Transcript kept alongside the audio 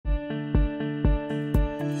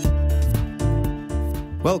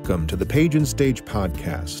Welcome to the Page and Stage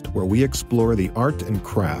podcast, where we explore the art and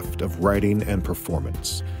craft of writing and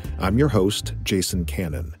performance. I'm your host, Jason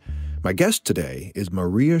Cannon. My guest today is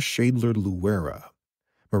Maria Schaedler-Luera.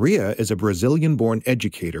 Maria is a Brazilian-born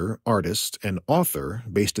educator, artist, and author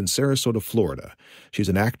based in Sarasota, Florida. She's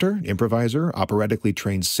an actor, improviser, operatically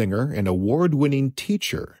trained singer, and award-winning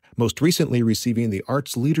teacher, most recently receiving the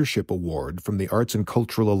Arts Leadership Award from the Arts and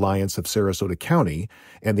Cultural Alliance of Sarasota County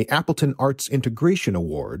and the Appleton Arts Integration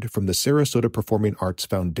Award from the Sarasota Performing Arts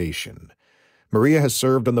Foundation. Maria has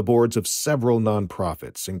served on the boards of several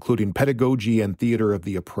nonprofits, including Pedagogy and Theater of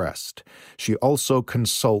the Oppressed. She also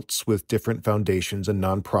consults with different foundations and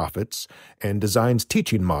nonprofits and designs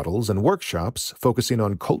teaching models and workshops focusing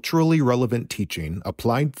on culturally relevant teaching,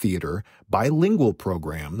 applied theater, bilingual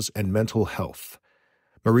programs, and mental health.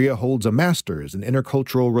 Maria holds a master's in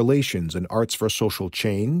intercultural relations and arts for social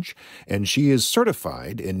change, and she is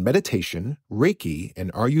certified in meditation, Reiki,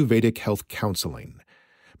 and Ayurvedic health counseling.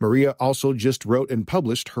 Maria also just wrote and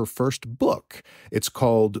published her first book. It's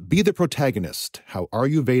called Be the Protagonist: How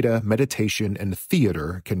Ayurveda, Meditation, and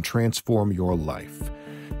Theater Can Transform Your Life.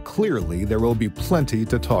 Clearly, there will be plenty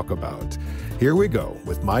to talk about. Here we go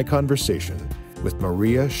with my conversation with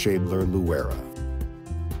Maria Schaedler-Luera.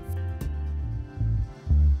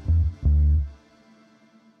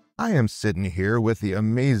 I am sitting here with the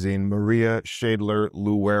amazing Maria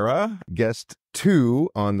Schaedler-Luera, guest 2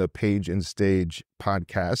 on the Page and Stage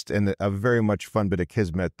podcast, and a very much fun bit of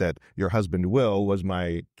kismet that your husband Will was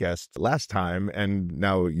my guest last time, and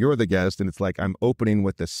now you're the guest, and it's like I'm opening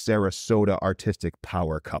with the Sarasota artistic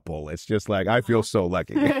power couple. It's just like, I feel so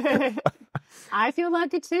lucky. I feel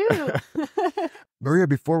lucky too. Maria,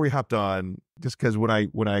 before we hopped on, just because when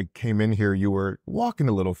I came in here, you were walking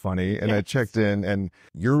a little funny, and yes. I checked in, and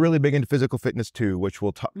you're really big into physical fitness too, which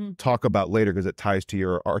we'll talk about later because it ties to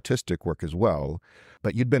your artistic work as well.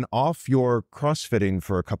 But you'd been off your CrossFitting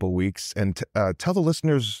for a couple of weeks, and tell the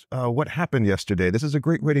listeners what happened yesterday. This is a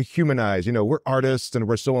great way to humanize. You know, we're artists and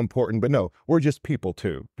we're so important, but no, we're just people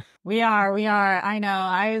too. We are. I know.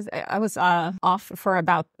 I was off for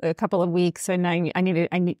about a couple of weeks, and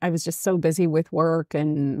I was just so busy with work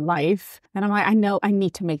and life, and I'm like, I know I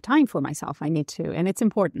need to make time for myself. I need to, and it's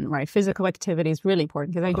important, right? Physical activity is really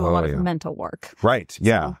important because I do a lot of mental work. Right.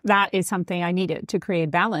 Yeah. So that is something I needed to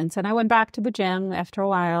create balance, and I went back to the gym after a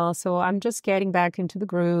while. So I'm just getting back into the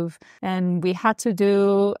groove, and we had to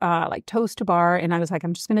do like toes to bar, and I was like,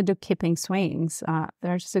 I'm just going to do kipping swings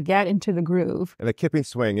there just to get into the groove. And a kipping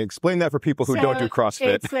swing, explain that for people who don't do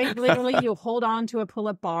CrossFit. It's like literally you hold on to a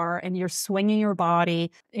pull-up bar and you're swinging your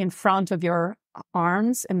body in front of your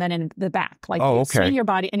arms and then in the back. Like you swing your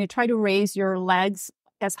body and you try to raise your legs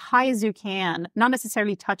as high as you can, not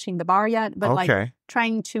necessarily touching the bar yet, but like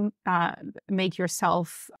trying to make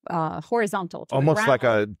yourself horizontal to almost the ground. Like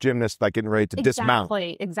a gymnast, like getting ready to dismount.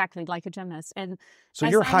 Exactly, like a gymnast. And so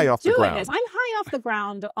you're high off the ground. I'm high off the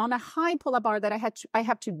ground on a high pull-up bar that I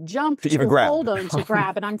have to jump to even grab. Hold on to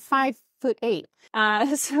grab, and I'm 5'8".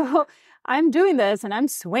 So I'm doing this and I'm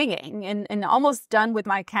swinging and almost done with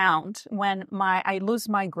my count when I lose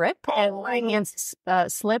my grip and my hands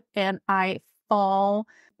slip and I fall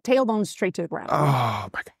tailbone straight to the ground. Oh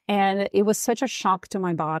my God. And it was such a shock to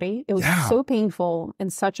my body. It was so painful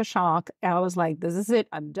and such a shock. I was like, this is it.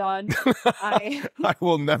 I'm done. I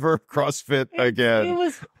will never CrossFit again. It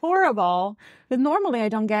was horrible. But normally I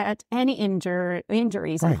don't get any injuries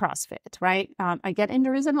in CrossFit, right? I get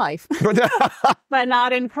injuries in life, but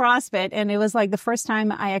not in CrossFit. And it was like the first time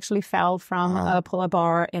I actually fell from a pull-up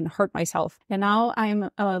bar and hurt myself. And now I'm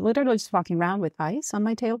literally just walking around with ice on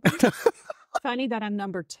my tailbone. Funny that I'm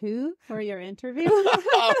number 2 for your interview.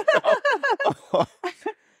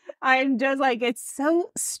 I'm just like, it's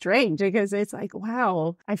so strange because it's like,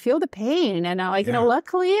 wow, I feel the pain. And I'm like, you know,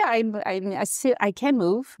 luckily I can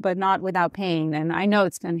move, but not without pain. And I know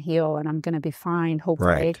it's going to heal and I'm going to be fine,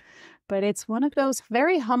 hopefully. Right. But it's one of those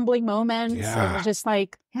very humbling moments. Yeah. And just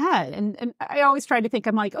like, and I always try to think,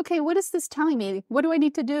 I'm like, okay, what is this telling me? What do I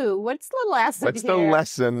need to do? What's the lesson What's the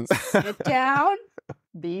lesson? Sit down.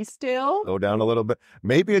 Be still. Slow down a little bit.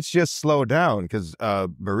 Maybe it's just slow down because,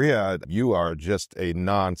 Maria, you are just a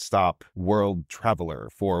nonstop world traveler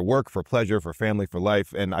for work, for pleasure, for family, for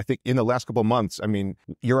life. And I think in the last couple of months, I mean,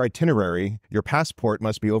 your itinerary, your passport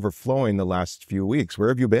must be overflowing the last few weeks. Where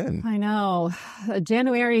have you been? I know.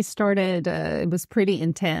 January started, it was pretty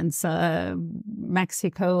intense.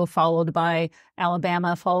 Mexico, followed by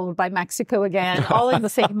Alabama, followed by Mexico again, all in the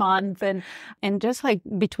same month. And just like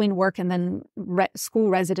between work and then school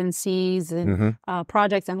residencies and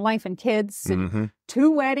projects and life and kids and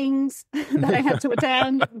 2 weddings that I had to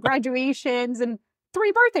attend, graduations and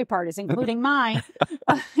 3 birthday parties, including mine.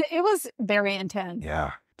 It was very intense.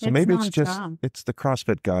 Yeah. So It's maybe it's just, nonstop. it's the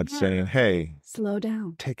CrossFit God saying, hey, Slow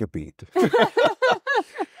down. take a beat.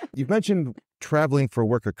 You've mentioned traveling for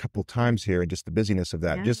work a couple times here and just the busyness of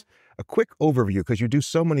that. Yeah. Just a quick overview, because you do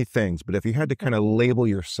so many things, but if you had to kind of label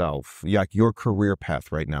yourself, like your career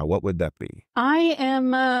path right now, what would that be? I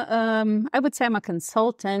am, I would say I'm a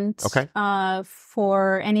consultant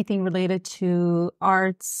for anything related to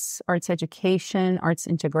arts education, arts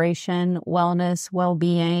integration, wellness,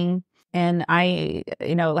 well-being. And I,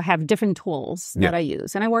 have different tools that I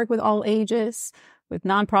use. And I work with all ages, with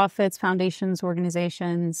nonprofits, foundations,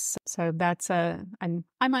 organizations. So that's I'm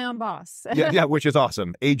my own boss. Yeah, which is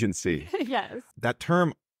awesome. Agency. Yes. That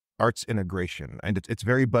term, arts integration, and it's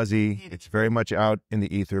very buzzy. It's very much out in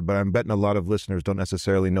the ether, but I'm betting a lot of listeners don't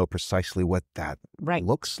necessarily know precisely what that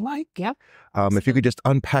looks like. Yep. If you could just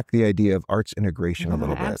unpack the idea of arts integration a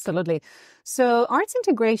little bit. Absolutely. So arts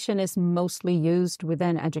integration is mostly used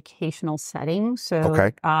within educational settings.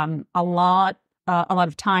 So a lot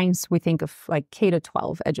of times we think of like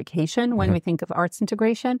K-12 education when we think of arts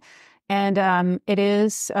integration. And it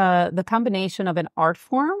is the combination of an art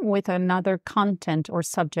form with another content or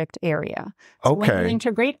subject area. So when you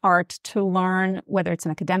integrate art to learn, whether it's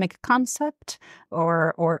an academic concept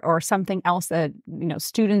or something else that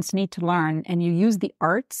students need to learn, and you use the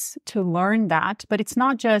arts to learn that, but it's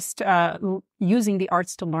not just using the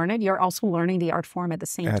arts to learn it. You're also learning the art form at the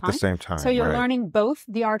same time. At the same time, so you're learning both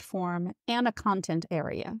the art form and a content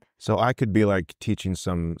area. So I could be like teaching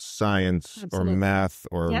some science or math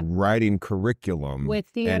or writing curriculum with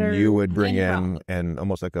theater, and you would bring in and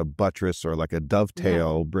almost like a buttress or like a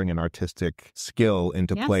dovetail, bring an artistic skill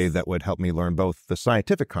into play that would help me learn both the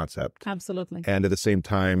scientific concept. Absolutely. And at the same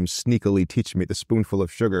time, sneakily teach me the spoonful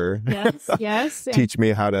of sugar. Yes. Teach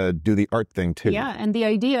me how to do the art thing too. Yeah. And the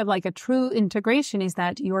idea of like a true integration is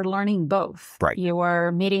that you're learning both. Right. You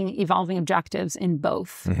are meeting evolving objectives in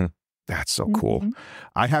both. That's so cool.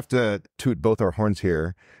 I have to toot both our horns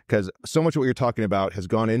here because so much of what you're talking about has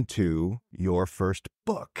gone into your first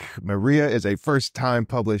book. Maria is a first-time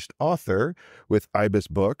published author with Ibis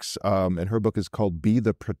Books, and her book is called Be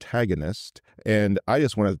the Protagonist. And I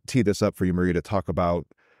just want to tee this up for you, Maria, to talk about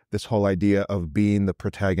this whole idea of being the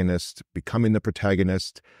protagonist, becoming the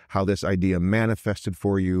protagonist, how this idea manifested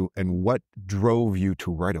for you, and what drove you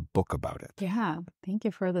to write a book about it. Yeah, thank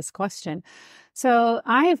you for this question. So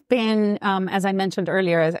I've been, as I mentioned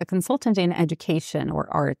earlier, as a consultant in education or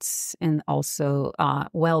arts and also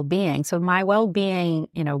well-being. So my well-being,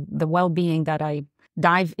 the well-being that I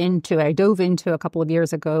dove into a couple of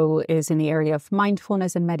years ago is in the area of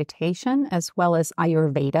mindfulness and meditation, as well as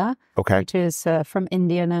Ayurveda, which is from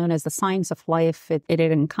India known as the science of life. It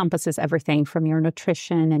encompasses everything from your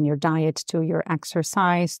nutrition and your diet to your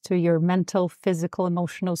exercise to your mental, physical,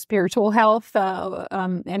 emotional, spiritual health.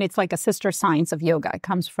 And it's like a sister science of yoga. It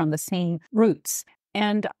comes from the same roots.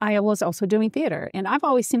 And I was also doing theater. And I've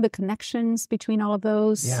always seen the connections between all of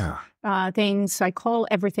those things. I call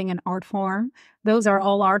everything an art form. Those are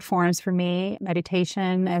all art forms for me.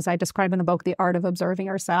 Meditation, as I describe in the book, the art of observing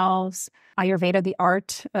ourselves. Ayurveda, the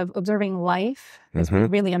art of observing life, as we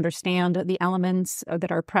really understand the elements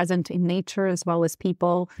that are present in nature as well as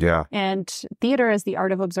people. Yeah. And theater is the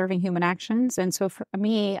art of observing human actions. And so for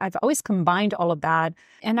me, I've always combined all of that.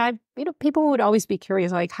 And people would always be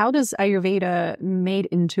curious, like, how does Ayurveda made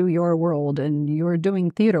into your world? And you're doing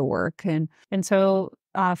theater work. And so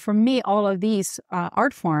for me, all of these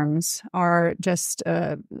art forms are just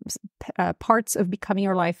parts of becoming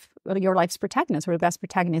your life's protagonist, or the best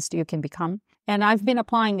protagonist you can become. And I've been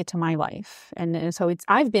applying it to my life. And so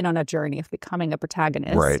I've been on a journey of becoming a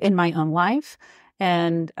protagonist in my own life.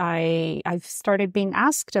 And I've started being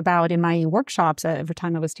asked about in my workshops every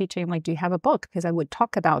time I was teaching, like, do you have a book? Because I would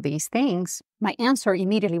talk about these things. My answer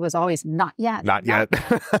immediately was always, not yet. Not yet.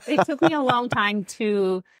 It took me a long time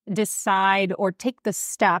to decide or take the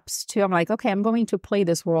steps to, I'm like, okay, I'm going to play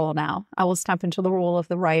this role now. I will step into the role of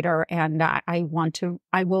the writer, and I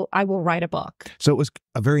will write a book. So it was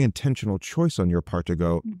a very intentional choice on your part to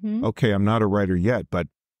go, okay, I'm not a writer yet, but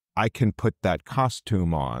I can put that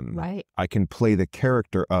costume on. Right. I can play the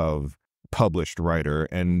character of published writer,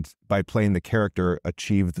 and by playing the character,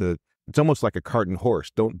 achieve it's almost like a cart and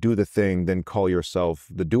horse. Don't do the thing, then call yourself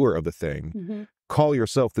the doer of the thing. Call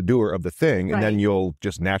yourself the doer of the thing, and then you'll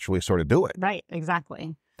just naturally sort of do it. Right,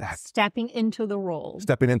 exactly. Stepping into the role.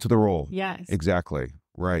 Stepping into the role. Yes. Exactly.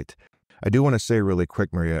 Right. I do want to say really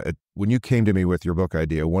quick, Maria, when you came to me with your book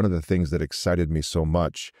idea, one of the things that excited me so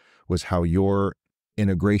much was how your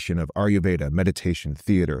integration of Ayurveda, meditation,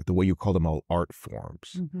 theater, the way you call them all art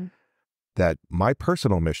forms, that my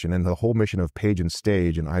personal mission and the whole mission of Page and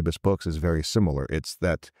Stage and Ibis Books is very similar. It's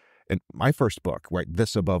that in my first book, right,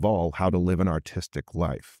 This Above All, How to Live an Artistic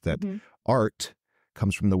Life, that art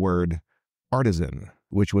comes from the word artisan,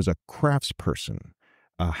 which was a craftsperson.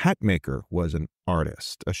 A hat maker was an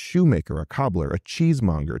artist, a shoemaker, a cobbler, a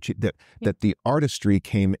cheesemonger, that the artistry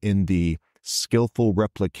came in the skillful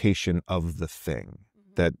replication of the thing.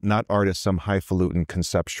 That not art as some highfalutin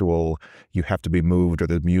conceptual, you have to be moved or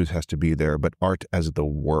the muse has to be there, but art as the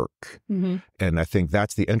work. And I think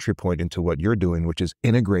that's the entry point into what you're doing, which is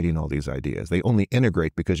integrating all these ideas. They only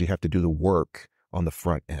integrate because you have to do the work on the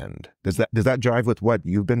front end. Does that jive with what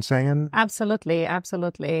you've been saying? Absolutely,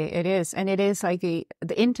 absolutely, it is, and it is like the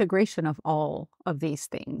integration of all of these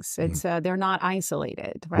things. It's they're not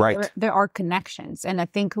isolated, right? There are connections, and I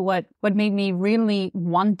think what made me really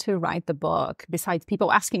want to write the book, besides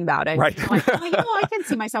people asking about it, like, I can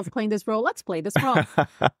see myself playing this role. Let's play this role.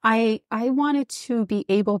 I wanted to be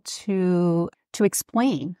able to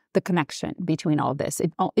explain the connection between all this.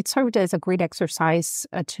 It served as a great exercise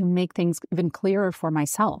to make things even clearer for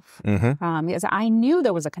myself. Because I knew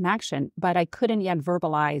there was a connection, but I couldn't yet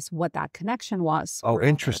verbalize what that connection was. Oh,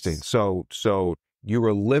 interesting. So you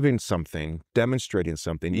were living something, demonstrating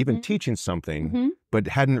something, even teaching something, but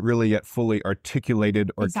hadn't really yet fully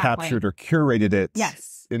articulated or captured or curated it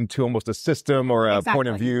into almost a system or a point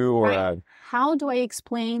of view or How do I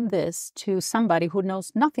explain this to somebody who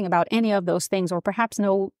knows nothing about any of those things, or perhaps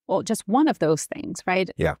know just one of those things, right?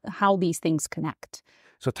 Yeah. How these things connect.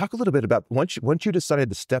 So talk a little bit about once you decided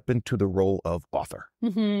to step into the role of author,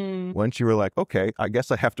 once you were like, okay, I guess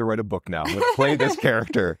I have to write a book now. I'm going to play this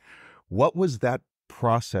character. What was that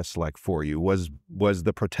process like for you? Was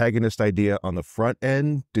the protagonist idea on the front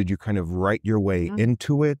end? Did you kind of write your way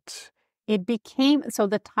into it? It became, so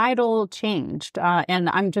the title changed, and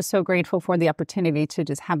I'm just so grateful for the opportunity to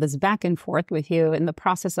just have this back and forth with you in the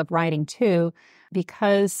process of writing too,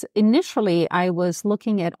 because initially I was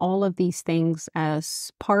looking at all of these things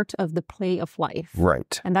as part of the play of life.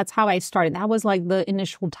 Right. And that's how I started. That was like the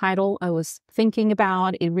initial title I was thinking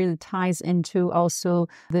about. It really ties into also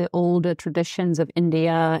the old traditions of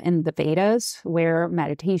India and the Vedas, where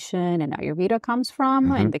meditation and Ayurveda comes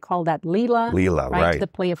from, and they call that Leela. Leela, right. The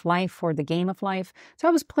play of life or the game of life. So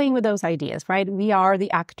I was playing with those ideas, right? We are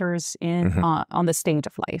the actors in on the stage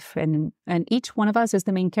of life, and each one of us is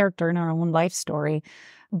the main character in our own life story.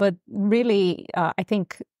 But really, I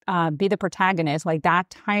think Be the Protagonist, like that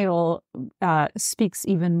title speaks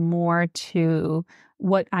even more to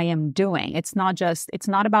what I am doing. It's not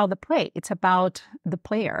about the play. It's about the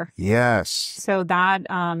player. Yes. So that,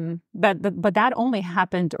 but that only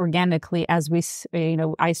happened organically as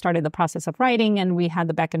I started the process of writing, and we had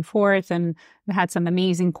the back and forth, and we had some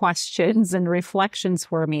amazing questions and reflections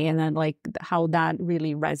for me, and then like how that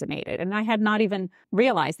really resonated. And I had not even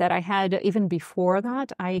realized that I had, even before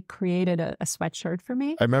that, I created a sweatshirt for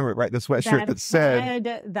me. I remember, right, the sweatshirt that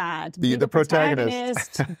said that be the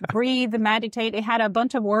protagonist. Breathe, meditate. It had a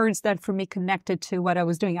bunch of words that for me connected to what I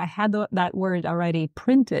was doing. I had that word already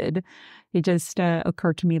printed. It just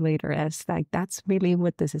occurred to me later as like, that's really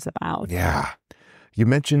what this is about. Yeah. You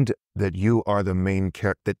mentioned that you are the main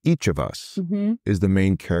character, that each of us is the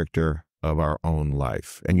main character of our own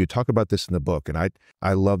life. And you talk about this in the book. And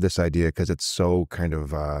I love this idea because it's so kind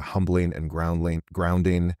of humbling and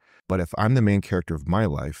grounding. But if I'm the main character of my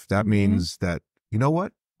life, that means that, you know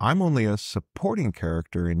what? I'm only a supporting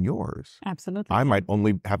character in yours. Absolutely. I might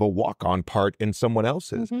only have a walk-on part in someone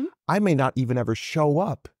else's. I may not even ever show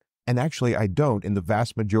up. And actually, I don't. In the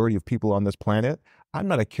vast majority of people on this planet, I'm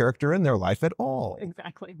not a character in their life at all.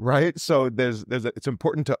 Exactly. Right? So it's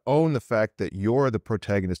important to own the fact that you're the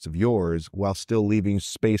protagonist of yours while still leaving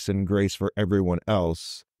space and grace for everyone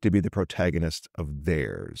else to be the protagonist of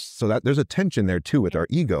theirs. So that there's a tension there too with our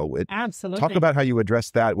ego. Absolutely. Talk about how you address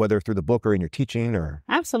that, whether through the book or in your teaching or...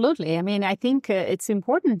 Absolutely. I mean, I think it's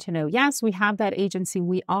important to know, yes, we have that agency.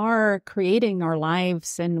 We are creating our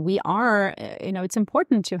lives, and we are, it's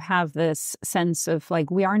important to have this sense of like,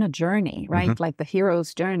 we are in a journey, right? Like the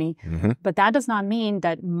hero's journey. But that does not mean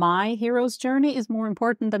that my hero's journey is more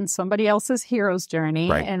important than somebody else's hero's journey.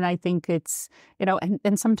 Right. And I think it's,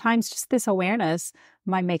 and sometimes just this awareness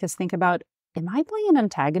might make us think about, am I playing an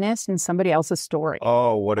antagonist in somebody else's story?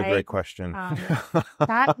 Oh, what a great question.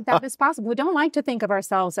 That is possible. We don't like to think of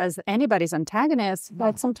ourselves as anybody's antagonist,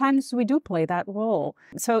 but sometimes we do play that role.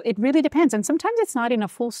 So it really depends. And sometimes it's not in a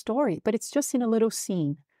full story, but it's just in a little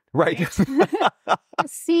scene. Right. A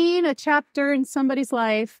scene, a chapter in somebody's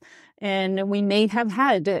life. And we may have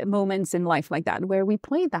had moments in life like that where we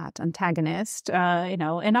play that antagonist,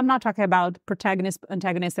 and I'm not talking about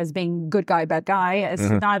antagonist as being good guy, bad guy. It's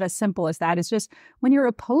not as simple as that. It's just when you're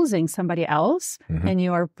opposing somebody else and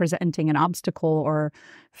you are presenting an obstacle or,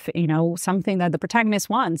 something that the protagonist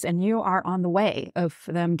wants and you are on the way of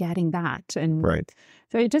them getting that. And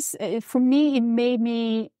so for me, it made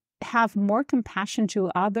me have more compassion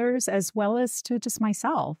to others as well as to just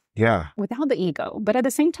myself. Yeah. Without the ego. But at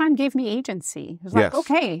the same time, gave me agency. It was like,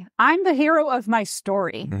 okay, I'm the hero of my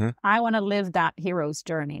story. I want to live that hero's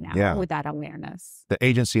journey now with that awareness. The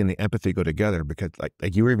agency and the empathy go together because like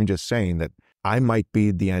you were even just saying that I might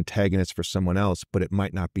be the antagonist for someone else, but it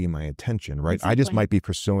might not be my intention, right? Exactly. I just might be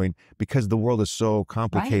pursuing because the world is so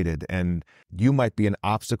complicated and you might be an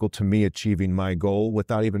obstacle to me achieving my goal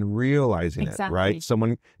without even realizing it, right?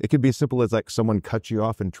 It could be as simple as like someone cuts you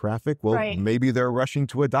off in traffic. Well, maybe they're rushing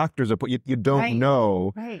to a doctor's appointment. You don't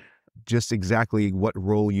know just exactly what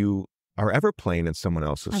role you are ever playing in someone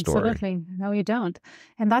else's story. Absolutely. No, you don't.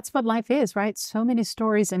 And that's what life is, right? So many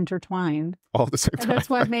stories intertwined. All at the same time. And that's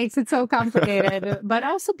what makes it so complicated, but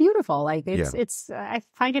also beautiful. Like I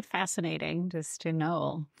find it fascinating just to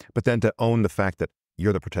know. But then to own the fact that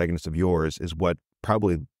you're the protagonist of yours is what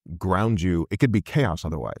probably grounds you. It could be chaos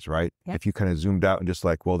otherwise, right? Yep. If you kind of zoomed out and just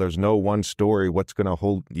like, well, there's no one story, what's going to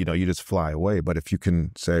hold, you just fly away. But if you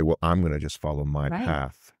can say, well, I'm going to just follow my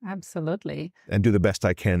path. Absolutely. And do the best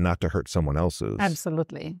I can not to hurt someone else's.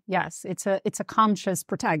 Absolutely. Yes. It's a conscious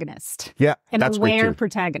protagonist. Yeah. An that's aware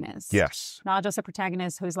protagonist. Yes. Not just a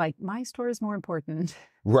protagonist who's like, my story is more important.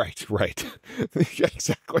 Right. Yeah,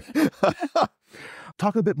 exactly.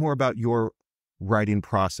 Talk a bit more about your writing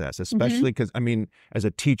process, especially because, as a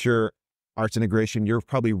teacher, arts integration, you're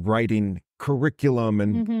probably writing curriculum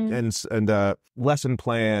and lesson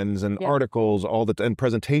plans and articles and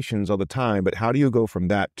presentations all the time. But how do you go from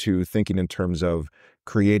that to thinking in terms of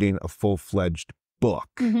creating a full-fledged book?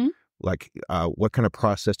 Like, what kind of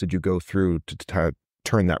process did you go through to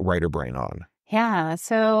turn that writer brain on? Yeah,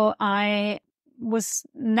 so I was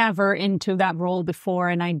never into that role before,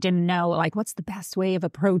 and I didn't know like what's the best way of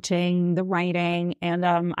approaching the writing. And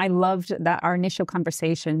I loved that our initial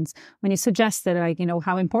conversations when you suggested like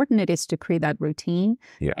how important it is to create that routine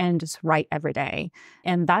and just write every day.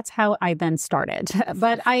 And that's how I then started.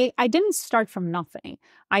 But I didn't start from nothing.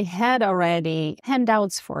 I had already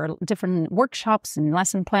handouts for different workshops and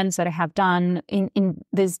lesson plans that I have done in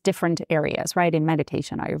these different areas, right? In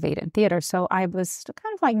meditation, Ayurveda, and theater. So I was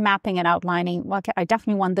kind of like mapping and outlining, well, okay, I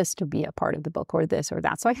definitely want this to be a part of the book or this or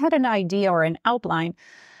that. So I had an idea or an outline.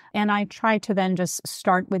 And I tried to then just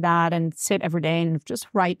start with that and sit every day and just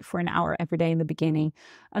write for an hour every day in the beginning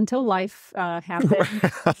until life happened.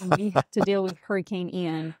 And we had to deal with Hurricane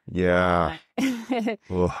Ian. Yeah.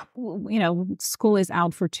 School is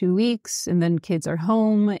out for 2 weeks and then kids are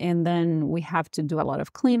home and then we have to do a lot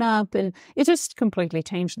of cleanup and it just completely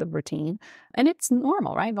changed the routine. And it's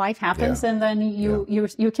normal, right? Life happens and then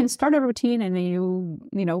you can start a routine and then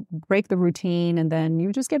you break the routine and then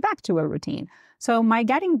you just get back to a routine. So my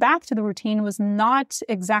getting back to the routine was not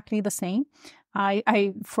exactly the same.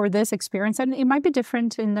 I for this experience, and it might be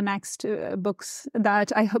different in the next books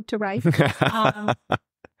that I hope to write.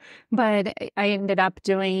 But I ended up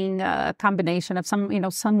doing a combination of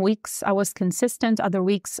some weeks I was consistent, other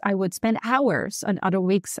weeks I would spend hours, and other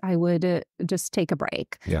weeks I would just take a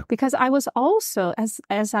break. Yeah. Because I was also,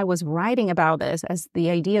 as I was writing about this, as the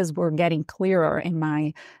ideas were getting clearer in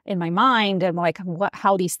my mind and like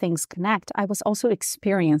how these things connect, I was also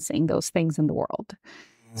experiencing those things in the world.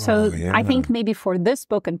 So I think maybe for this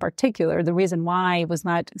book in particular, the reason why I was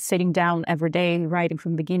not sitting down every day writing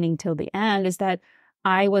from the beginning till the end is that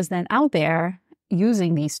I was then out there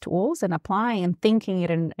using these tools and applying and thinking it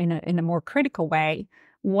in a more critical way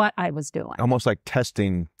what I was doing. Almost like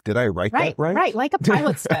testing, did I write that right? Right, like a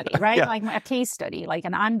pilot study, right? Like a case study,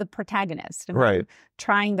 and I'm the protagonist. And I'm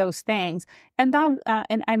trying those things. And then,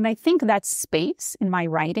 and I think that space in my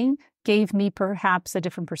writing gave me perhaps a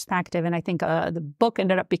different perspective. And I think the book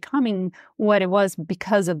ended up becoming what it was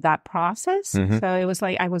because of that process. So it was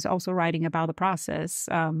like I was also writing about the process.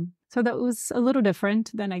 So that was a little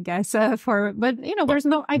different than I guess but there's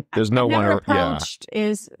no one approached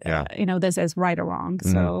is this as right or wrong.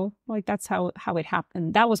 So like that's how it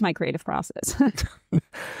happened. That was my creative process.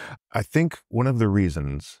 I think one of the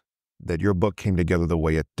reasons that your book came together the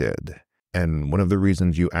way it did, and one of the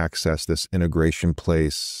reasons you access this integration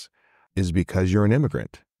place is because you're an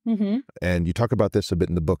immigrant. And you talk about this a bit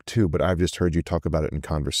in the book too, but I've just heard you talk about it in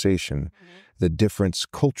conversation. The difference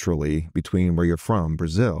culturally between where you're from,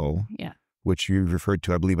 Brazil, which you referred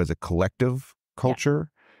to, I believe, as a collective culture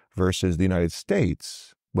versus the United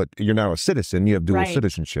States. But you're now a citizen, you have dual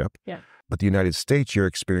citizenship. Yeah. But the United States, your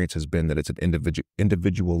experience has been that it's an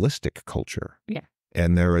individualistic culture. Yeah.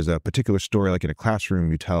 And there is a particular story, like in a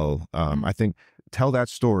classroom, you tell, I think, tell that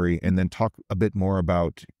story and then talk a bit more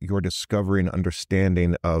about your discovery and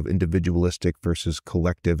understanding of individualistic versus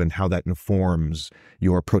collective and how that informs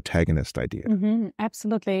your protagonist idea.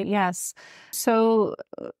 Absolutely. Yes. So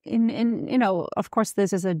of course,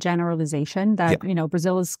 this is a generalization that,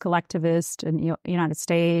 Brazil is collectivist and United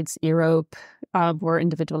States, Europe were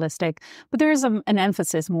individualistic, but there is an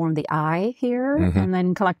emphasis more on the I here. And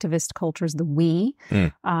then collectivist culture is the we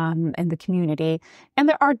and the community. And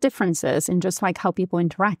there are differences in just like how people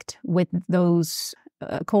interact with those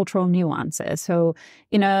cultural nuances. So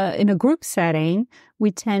in a group setting, we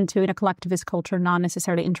tend to, in a collectivist culture, not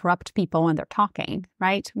necessarily interrupt people when they're talking,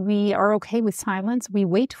 right? We are okay with silence. We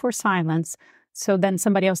wait for silence so then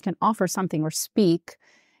somebody else can offer something or speak.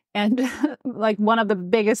 And like one of the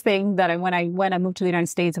biggest things that when I moved to the United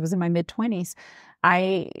States, I was in my mid-20s,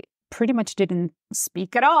 I pretty much didn't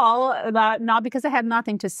speak at all, not because I had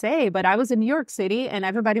nothing to say, but I was in New York City and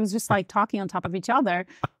everybody was just like talking on top of each other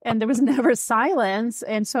and there was never silence.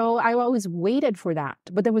 And so I always waited for that,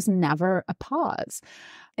 but there was never a pause.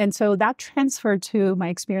 And so that transferred to my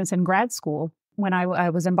experience in grad school when I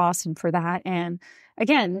was in Boston for that. And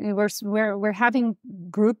again, we're having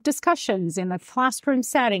group discussions in a classroom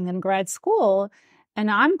setting in grad school. And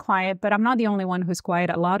I'm quiet, but I'm not the only one who's quiet.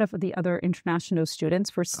 A lot of the other international students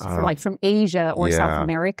for like from Asia or South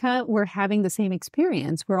America, we're having the same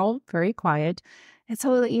experience. We're all very quiet. And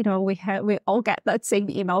so, we all get that same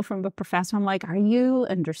email from the professor. I'm like, are you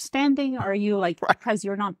understanding? Are you like, because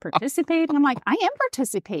you're not participating? I'm like, I am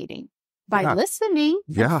participating by listening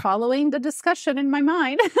and following the discussion in my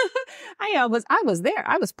mind. I was there.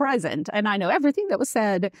 I was present and I know everything that was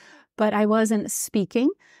said, but I wasn't speaking.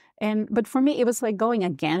 But for me, it was like going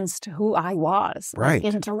against who I was, like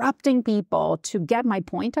interrupting people to get my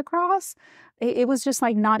point across. It was just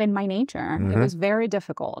like not in my nature. It was very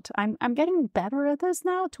difficult. I'm getting better at this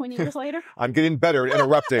now, 20 years later. I'm getting better at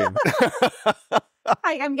interrupting.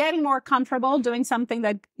 I'm getting more comfortable doing something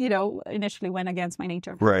that, initially went against my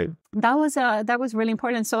nature. Right. That was really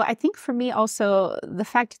important. So I think for me also the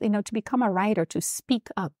fact, to become a writer, to speak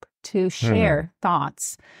up, to share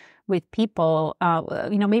thoughts with people,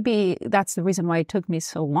 maybe that's the reason why it took me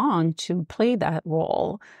so long to play that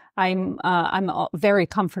role. I'm very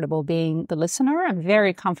comfortable being the listener. I'm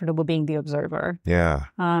very comfortable being the observer. Yeah.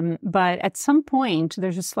 But at some point,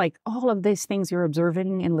 there's just like all of these things you're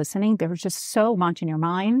observing and listening. There's just so much in your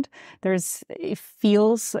mind. It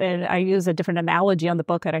feels, and I use a different analogy on the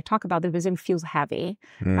book that I talk about, because it feels heavy,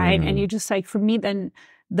 right? And you just like, for me, then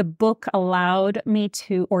the book allowed me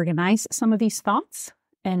to organize some of these thoughts.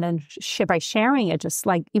 And then by sharing it, just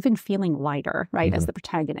like even feeling lighter, right, as the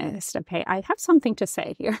protagonist. Okay, I have something to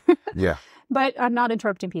say here. Yeah. But I'm not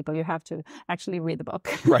interrupting people. You have to actually read the book.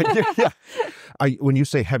 Right. Yeah. When you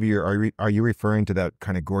say heavier, are you referring to that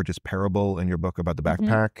kind of gorgeous parable in your book about the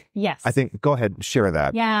backpack? Yes. I think, go ahead, share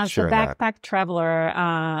that. Yeah, the backpack traveler.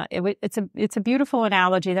 It's a beautiful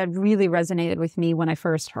analogy that really resonated with me when I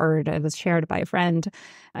first heard it. It was shared by a friend.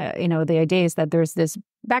 The idea is that there's this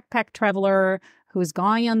backpack traveler who's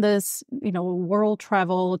going on this, world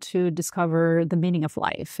travel to discover the meaning of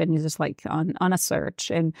life. And he's just like on a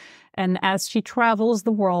search. And as she travels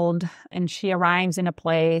the world and she arrives in a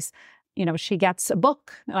place, she gets a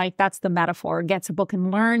book, like that's the metaphor, gets a book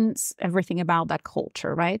and learns everything about that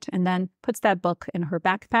culture, right? And then puts that book in her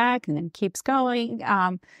backpack and then keeps going.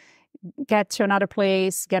 Get to another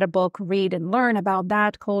place, get a book, read and learn about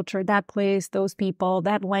that culture, that place, those people,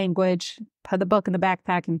 that language, put the book in the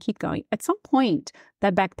backpack and keep going. At some point,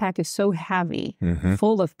 that backpack is so heavy,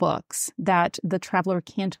 full of books, that the traveler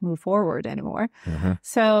can't move forward anymore.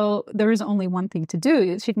 So there is only one thing to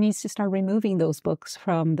do. She needs to start removing those books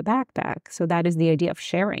from the backpack. So that is the idea of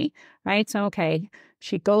sharing, right? So, okay,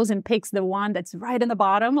 she goes and picks the one that's right in the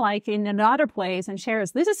bottom, like in another place, and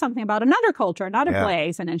shares, this is something about another culture, another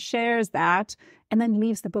place, and then shares that, and then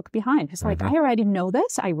leaves the book behind. It's like, I already know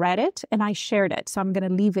this, I read it, and I shared it, so I'm going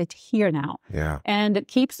to leave it here now. Yeah. And it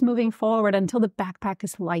keeps moving forward until the backpack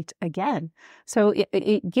is light again. So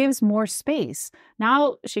it gives more space.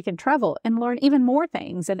 Now she can travel and learn even more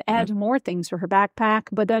things and add more things to her backpack,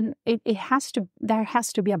 but then there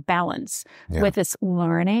has to be a balance with this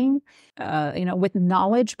learning, with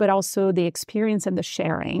knowledge, but also the experience and the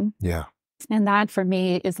sharing. Yeah. And that for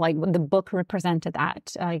me is like when the book represented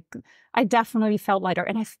that. Like I definitely felt lighter,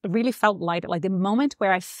 and I really felt lighter. Like the moment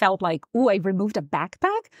where I felt like, oh, I removed a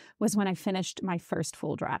backpack was when I finished my first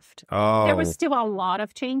full draft. Oh, there was still a lot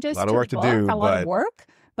of changes, a lot of work to to the book, do, a lot of work.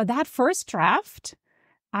 But that first draft,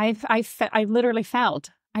 I literally felt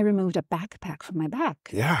I removed a backpack from my back.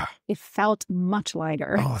 Yeah. It felt much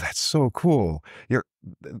lighter. Oh, that's so cool.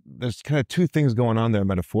 There's kind of two things going on there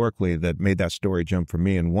metaphorically that made that story jump for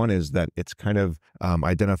me. And one is that it's kind of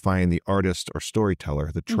identifying the artist or storyteller,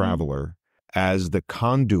 the traveler, as the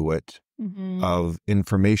conduit of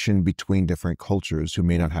information between different cultures who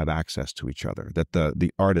may not have access to each other. That the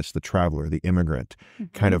artist, the traveler, the immigrant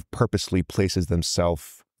kind of purposely places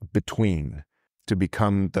themselves between to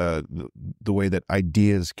become the way that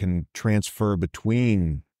ideas can transfer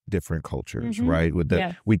between different cultures, right? With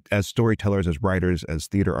we, as storytellers, as writers, as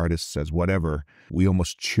theater artists, as whatever, we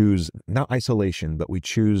almost choose not isolation, but we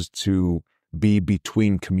choose to be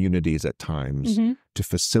between communities at times to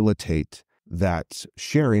facilitate that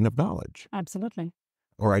sharing of knowledge. Absolutely.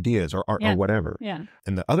 Or ideas or art or whatever. Yeah.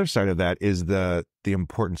 And the other side of that is the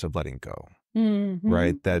importance of letting go.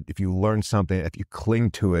 Right? That if you learn something, if you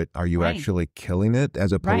cling to it, are you actually killing it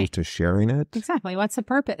as opposed to sharing it? Exactly. What's the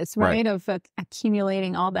purpose, right? Of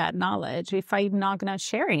accumulating all that knowledge if I'm not going to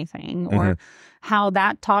share anything, or how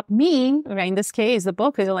that taught me, right? In this case, the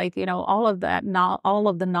book is like, all of that, all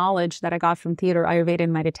of the knowledge that I got from theater, Ayurveda,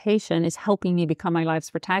 and meditation is helping me become my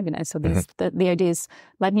life's protagonist. So the idea is,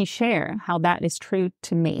 let me share how that is true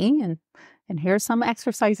to me, and here's some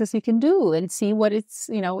exercises you can do and see what it's,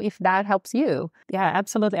 if that helps you. Yeah,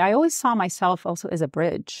 absolutely. I always saw myself also as a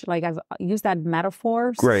bridge. Like I've used that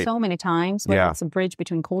metaphor so many times, whether it's a bridge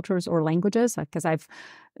between cultures or languages, because I've,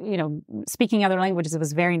 speaking other languages, it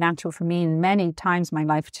was very natural for me in many times in my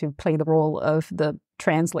life to play the role of the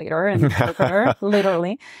translator and interpreter,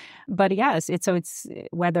 literally. But yes, it's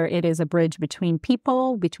whether it is a bridge between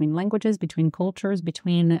people, between languages, between cultures,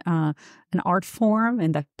 between an art form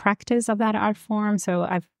and the practice of that art form. So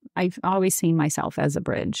I've always seen myself as a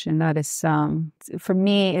bridge, and that is for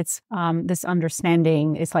me. It's this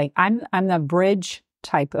understanding. It's like I'm the bridge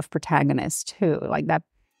type of protagonist too. Like that.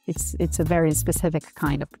 It's a very specific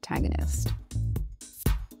kind of protagonist.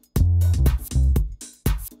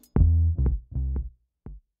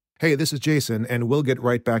 Hey, this is Jason, and we'll get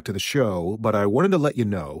right back to the show, but I wanted to let you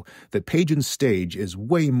know that Page and Stage is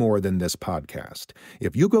way more than this podcast.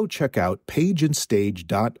 If you go check out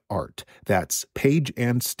pageandstage.art, that's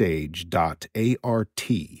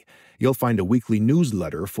pageandstage.art, you'll find a weekly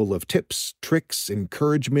newsletter full of tips, tricks,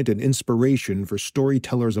 encouragement, and inspiration for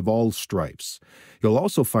storytellers of all stripes. You'll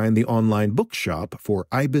also find the online bookshop for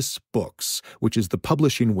Ibis Books, which is the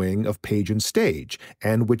publishing wing of Page and Stage,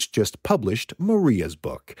 and which just published Maria's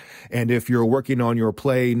book. And if you're working on your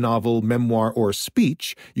play, novel, memoir, or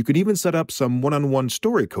speech, you can even set up some one-on-one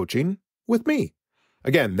story coaching with me.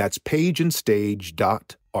 Again, that's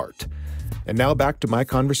pageandstage.art. And now back to my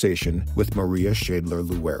conversation with Maria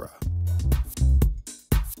Schaedler-Luera.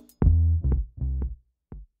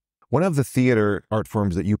 One of the theater art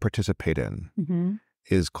forms that you participate in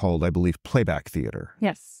is called, I believe, playback theater.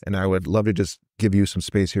 Yes. And I would love to just give you some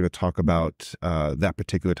space here to talk about that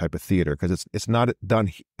particular type of theater, because it's not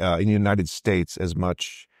done in the United States as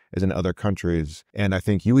much as in other countries. And I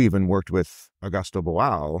think you even worked with Augusto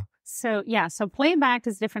Boal. So playback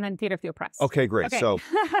is different than theater of the oppressed. Okay, great. Okay. So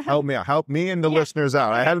help me and the listeners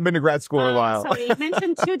out. I haven't been to grad school in a while. So you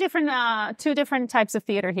mentioned two different types of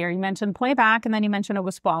theater here. You mentioned playback, and then you mentioned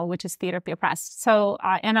Augusto Boal, which is theater of the oppressed. So,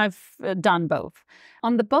 and I've done both.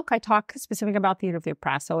 On the book, I talk specifically about theater of the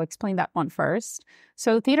oppressed. So I'll explain that one first.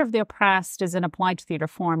 So theater of the oppressed is an applied theater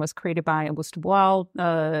form, was created by Augusto Boal,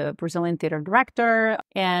 a Brazilian theater director.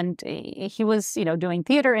 And he was, doing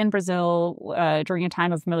theater in Brazil during a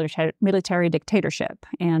time of military dictatorship.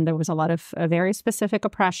 And there was a lot of very specific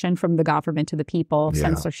oppression from the government to the people,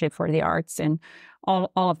 censorship for the arts, and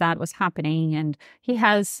all of that was happening. And he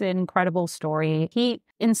has an incredible story. He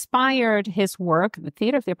inspired his work. The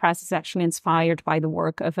theater of the oppressed is actually inspired by the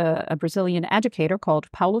work of a Brazilian educator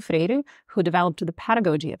called Paulo Freire, who developed the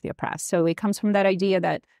pedagogy of the oppressed. So it comes from that idea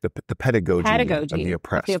that the pedagogy of the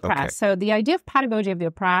oppressed. Okay. So the idea of pedagogy of the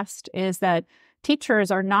oppressed is that teachers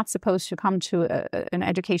are not supposed to come to an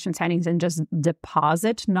education settings and just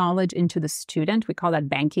deposit knowledge into the student. We call that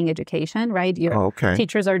banking education, right?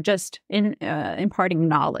 Teachers are just imparting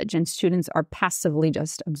knowledge, and students are passively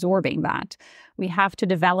just absorbing that. We have to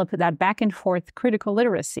develop that back and forth critical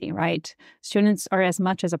literacy, right? Students are as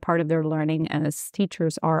much as a part of their learning as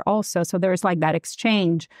teachers are also. So there's like that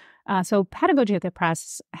exchange. So pedagogy of the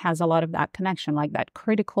oppressed has a lot of that connection, like that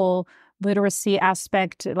critical literacy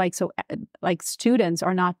aspect, like students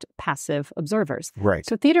are not passive observers. Right.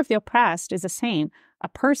 So theater of the oppressed is the same. A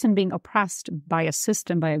person being oppressed by a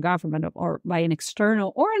system, by a government, or by an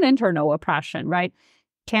external or an internal oppression, right,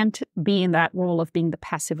 can't be in that role of being the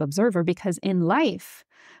passive observer, because in life,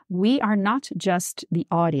 we are not just the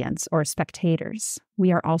audience or spectators.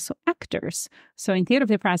 We are also actors. So in theater of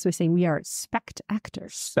the oppressed, we say we are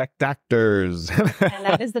spect-actors. Spect-actors. And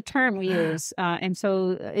that is the term we use. And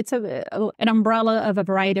so it's an umbrella of a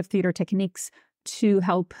variety of theater techniques to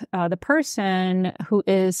help the person who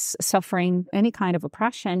is suffering any kind of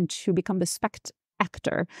oppression to become the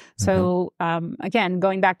spect-actor. So again,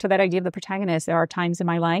 going back to that idea of the protagonist, there are times in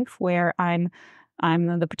my life where I'm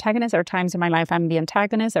the protagonist. There are times in my life I'm the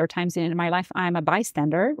antagonist. There are times in my life I'm a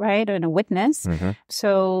bystander, right, and a witness.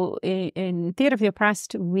 So in Theater of the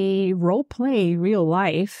Oppressed, we role play real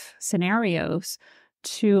life scenarios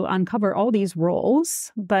to uncover all these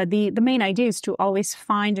roles. But the main idea is to always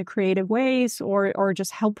find creative ways or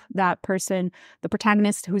just help that person, the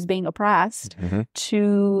protagonist who's being oppressed,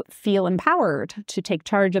 to feel empowered to take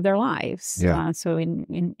charge of their lives. So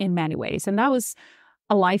in many ways. And that was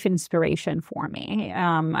a life inspiration for me.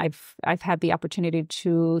 I've had the opportunity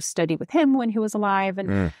to study with him when he was alive,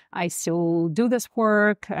 and I still do this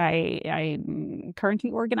work. I'm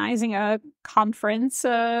currently organizing a conference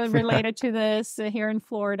related to this here in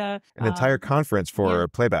Florida. An entire conference for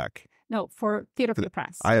playback. No, for Theater of the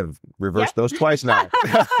Oppressed. I have reversed those twice now.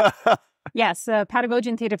 Yes,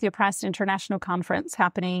 Pedagogy Theater of the Oppressed International Conference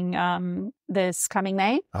happening this coming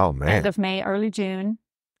May. Oh, man. End of May, early June.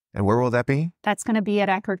 And where will that be? That's going to be at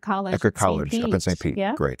Eckerd College. Eckerd College, up in St. Pete.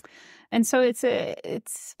 Yeah. Great. And so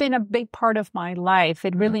it's been a big part of my life.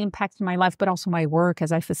 It really impacted my life, but also my work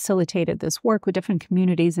as I facilitated this work with different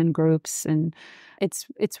communities and groups. And it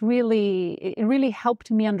really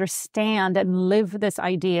helped me understand and live this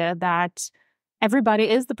idea that everybody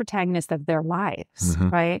is the protagonist of their lives,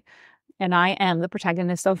 right? And I am the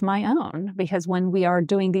protagonist of my own, because when we are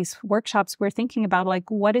doing these workshops, we're thinking about,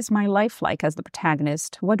 like, what is my life like as the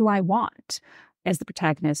protagonist? What do I want as the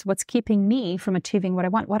protagonist? What's keeping me from achieving what I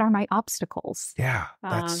want? What are my obstacles? Yeah,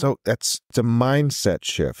 it's a mindset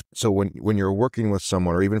shift. So when you're working with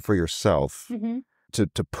someone, or even for yourself,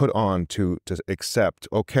 to put on, to accept,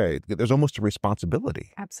 okay, there's almost a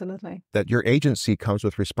responsibility. Absolutely. That your agency comes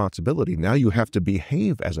with responsibility. Now you have to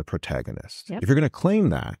behave as a protagonist. Yep. If you're going to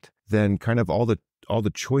claim that, then kind of all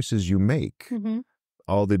the choices you make,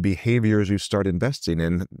 all the behaviors you start investing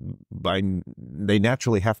in, they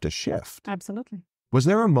naturally have to shift. Absolutely. Was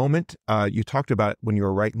there a moment you talked about when you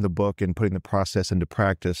were writing the book and putting the process into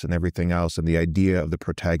practice and everything else, and the idea of the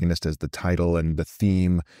protagonist as the title and the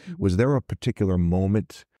theme? Was there a particular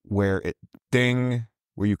moment where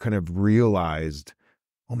where you kind of realized,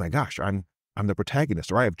 oh my gosh, I'm the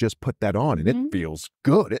protagonist, or I have just put that on and it feels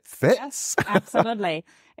good. It fits. Yes, absolutely.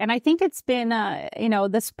 And I think it's been,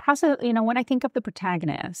 this process, when I think of the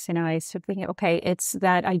protagonist, I start thinking, okay, it's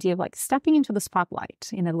that idea of like stepping into the spotlight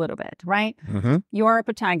in a little bit, right? You're a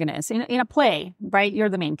protagonist in a play, right? You're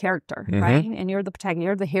the main character, right? And you're the protagonist,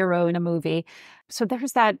 you're the hero in a movie. So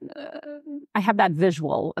there's that, I have that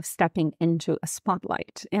visual of stepping into a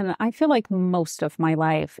spotlight. And I feel like most of my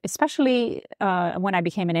life, especially when I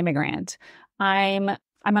became an immigrant, I'm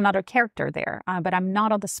another character there, but I'm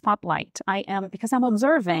not on the spotlight. I am, because I'm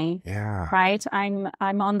observing, right? I'm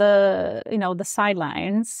on the, the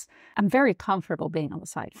sidelines. I'm very comfortable being on the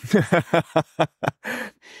sidelines.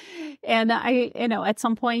 And I, at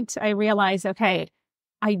some point I realized, okay,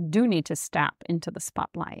 I do need to step into the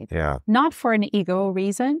spotlight. Yeah. Not for an ego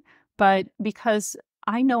reason, but because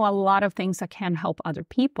I know a lot of things that can help other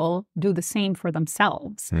people do the same for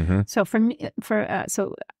themselves. So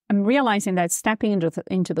so I'm realizing that stepping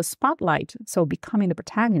into the spotlight, so becoming the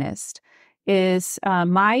protagonist, is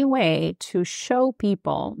my way to show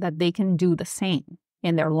people that they can do the same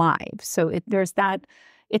in their lives. So there's that.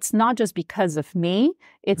 It's not just because of me.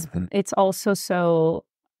 It's also so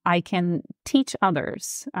I can teach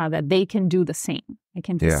others that they can do the same. I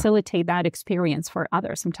can facilitate that experience for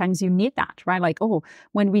others. Sometimes you need that, right? Like,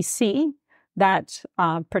 when we see that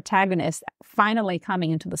protagonist finally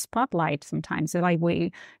coming into the spotlight, sometimes like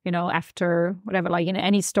we, after whatever, like in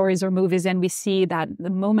any stories or movies, and we see that the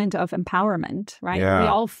moment of empowerment, right? Yeah. We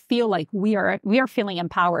all feel like we are feeling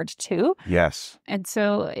empowered too. Yes. And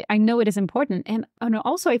so I know it is important. And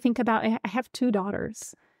also I think about, I have 2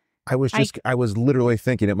 daughters. I was literally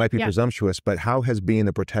thinking, it might be presumptuous, but how has being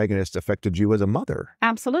the protagonist affected you as a mother?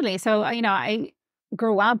 Absolutely. So, I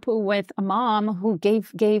grew up with a mom who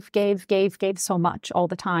gave so much all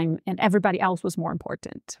the time, and everybody else was more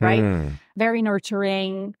important, right? Very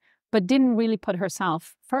nurturing, but didn't really put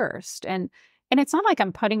herself first. And it's not like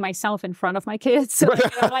I'm putting myself in front of my kids. So,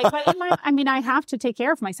 but I have to take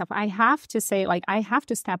care of myself. I have to say, like, I have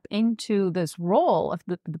to step into this role of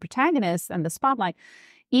the protagonist and the spotlight,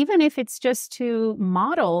 even if it's just to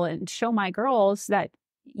model and show my girls that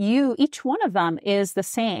each one of them is the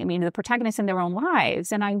same, the protagonist in their own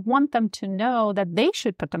lives. And I want them to know that they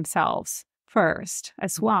should put themselves first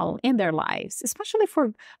as well in their lives, especially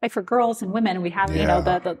for girls and women. We have,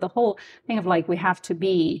 the whole thing of like, we have to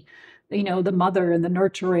be, the mother and the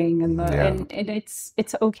nurturing and and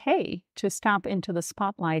it's okay to step into the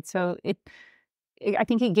spotlight. So I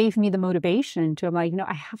think it gave me the motivation to, like,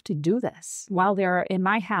 I have to do this while they're in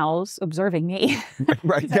my house observing me.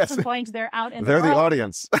 Right. Yes. At some point, they're out in they're the the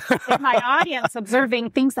audience. my audience, observing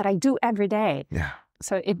things that I do every day. Yeah.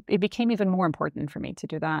 So it became even more important for me to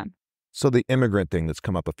do that. So the immigrant thing that's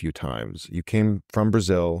come up a few times, you came from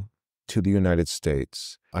Brazil to the United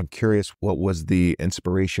States. I'm curious, what was the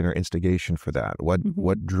inspiration or instigation for that?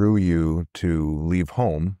 What drew you to leave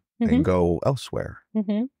home and go elsewhere?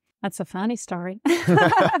 That's a funny story.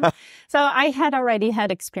 So I had already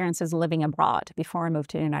had experiences living abroad before I moved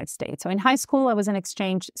to the United States. So in high school, I was an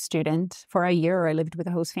exchange student for a year. I lived with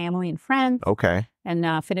a host family in France. Okay. And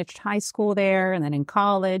finished high school there. And then in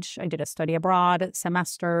college, I did a study abroad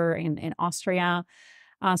semester in Austria.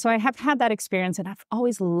 So I have had that experience, and I've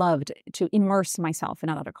always loved to immerse myself in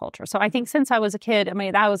another culture. So I think since I was a kid,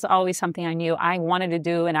 that was always something I knew I wanted to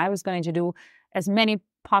do, and I was going to do as many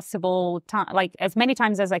as many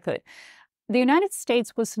times as I could. The United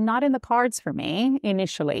States was not in the cards for me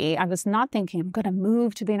initially. I was not thinking I'm going to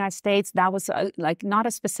move to the United States. That was not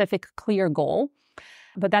a specific, clear goal.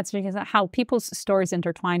 But that's because how people's stories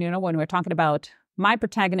intertwine, when we're talking about my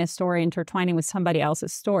protagonist story intertwining with somebody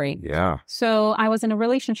else's story. Yeah. So I was in a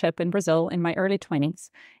relationship in Brazil in my early 20s.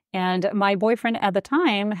 And my boyfriend at the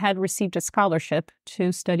time had received a scholarship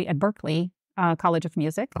to study at Berklee College of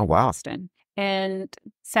Music. Oh, wow. Boston. And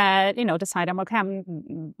said, decided, okay,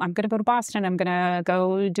 I'm going to go to Boston. I'm going to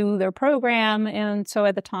go do their program. And so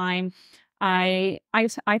at the time, I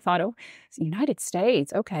thought, oh, United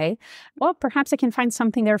States, okay. Well, perhaps I can find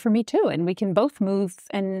something there for me too. And we can both move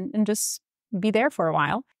and just be there for a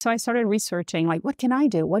while. So I started researching, like, what can I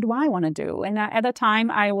do? What do I want to do? And at the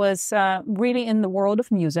time, I was really in the world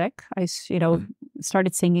of music. I,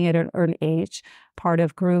 started singing at an early age, part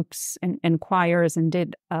of groups and choirs, and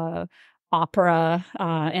did opera.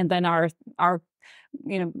 And then our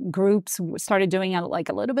groups started doing a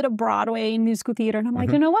little bit of Broadway musical theater. And I'm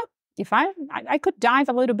like, you know what? If I could dive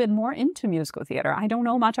a little bit more into musical theater. I don't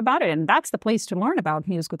know much about it. And that's the place to learn about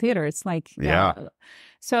musical theater. It's like,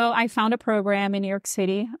 so I found a program in New York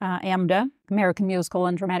City, AMDA, American Musical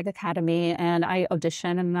and Dramatic Academy. And I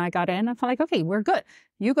auditioned and I got in. I felt like, okay, we're good.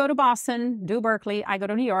 You go to Boston, do Berklee. I go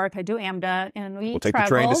to New York, I do AMDA, and we'll take the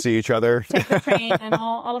train to see each other. Take the train, and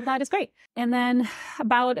all of that is great. And then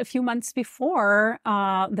about a few months before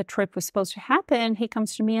the trip was supposed to happen, he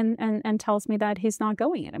comes to me and tells me that he's not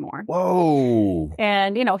going anymore. Whoa.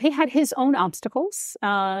 And, he had his own obstacles,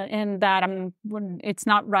 and that it's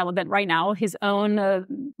not relevant right now, his own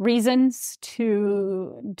reasons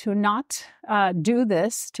to not do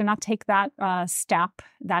this, to not take that step,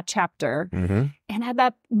 that chapter. And at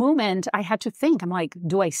that moment, I had to think, I'm like,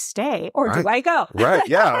 do I stay or do I go? Right.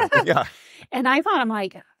 Yeah. Yeah. And I thought, I'm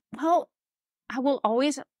like, well, I will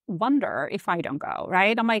always wonder if I don't go,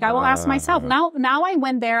 right? I'm like, I will ask myself. Now I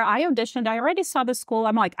went there, I auditioned, I already saw the school.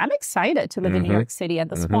 I'm like, I'm excited to live in New York City at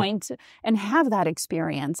this point and have that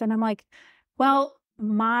experience. And I'm like, well,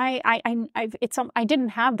 I didn't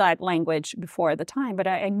have that language before at the time, but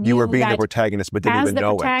I knew you were being the protagonist, but didn't even know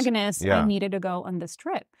it. As the protagonist, I needed to go on this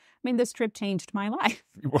trip. I mean, this trip changed my life.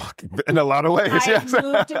 In a lot of ways, yes. I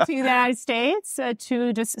moved to the United States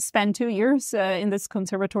to just spend 2 years in this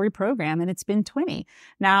conservatory program, and it's been 20.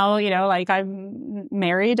 Now, I'm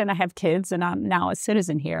married and I have kids, and I'm now a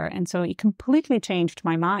citizen here. And so it completely changed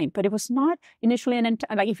my mind. But it was not initially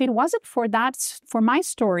if it wasn't for my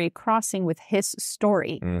story crossing with his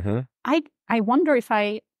story, I wonder if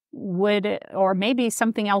I would, or maybe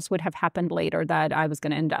something else would have happened later that I was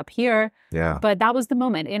going to end up here. Yeah. But that was the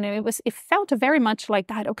moment. And it felt very much like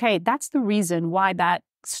that. Okay, that's the reason why that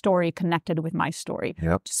story connected with my story.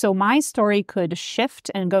 Yep. So my story could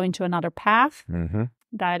shift and go into another path.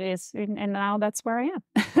 That is, and now that's where I am.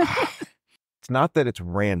 It's not that it's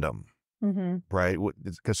random, right?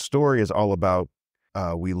 Because story is all about,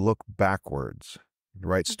 we look backwards,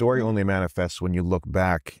 right? Story only manifests when you look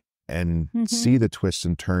back and see the twists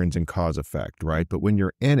and turns and cause effect, right? But when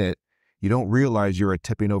you're in it, you don't realize you're a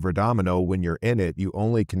tipping over domino when you're in it. You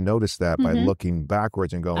only can notice that by looking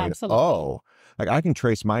backwards and going, oh, like I can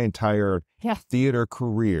trace my entire theater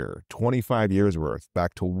career, 25 years worth,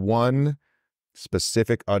 back to one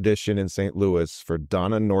specific audition in St. Louis for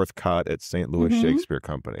Donna Northcott at St. Louis Shakespeare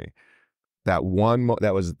Company. That one,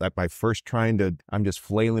 that was like my first I'm just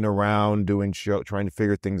flailing around doing trying to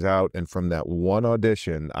figure things out. And from that one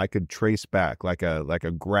audition, I could trace back like a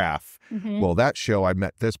graph. Well, that show, I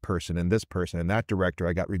met this person and that director,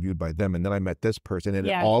 I got reviewed by them. And then I met this person and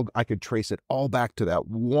I could trace it all back to that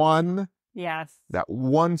one, that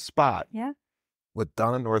one spot. Yeah. With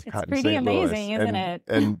Donna Northcott in St. Louis. It's pretty amazing, isn't it?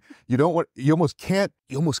 And you almost can't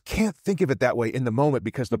think of it that way in the moment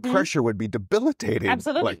because the pressure would be debilitating.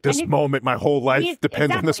 Absolutely. Like this moment, my whole life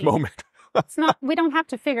depends on this moment. It's not, we don't have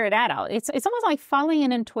to figure it out. It's almost like following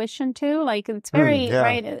an intuition too. Like it's very,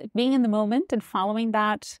 right, being in the moment and following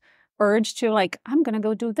that urge to like, I'm going to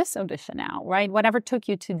go do this audition now, right? Whatever took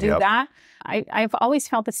you to do that. I've always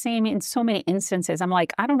felt the same in so many instances. I'm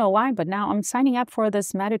like, I don't know why, but now I'm signing up for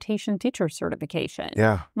this meditation teacher certification.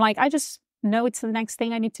 Yeah. I'm like, I just know it's the next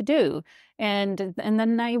thing I need to do. And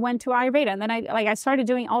then I went to Ayurveda and then I started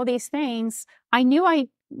doing all these things. I knew I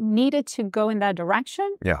needed to go in that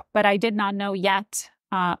direction, but I did not know yet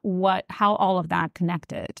how all of that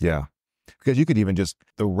connected. Yeah. Because you could even just,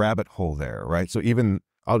 the rabbit hole there, right? So even,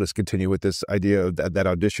 I'll just continue with this idea of that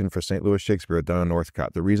audition for St. Louis Shakespeare at Donna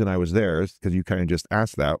Northcott. The reason I was there is because you kind of just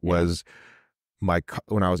asked that was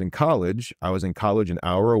when I was in college an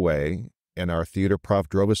hour away, and our theater prof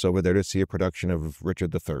drove us over there to see a production of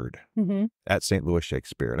Richard III at St. Louis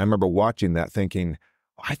Shakespeare. And I remember watching that thinking,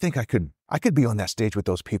 I think I could be on that stage with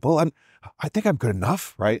those people. I think I'm good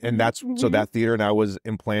enough, right? And that's, so that theater now was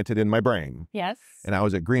implanted in my brain. Yes. And I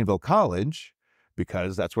was at Greenville College,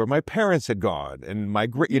 because that's where my parents had gone. And my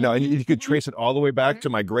and you could trace it all the way back to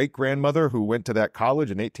my great-grandmother who went to that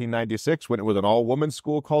college in 1896 when it was an all-woman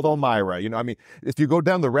school called Elmira. I mean, if you go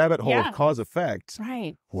down the rabbit hole of cause-effect,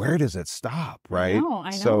 where does it stop, right? I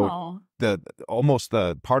know. So the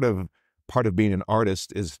part of being an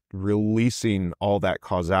artist is releasing all that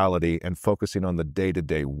causality and focusing on the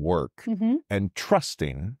day-to-day work and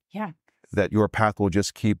trusting that your path will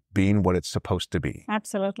just keep being what it's supposed to be.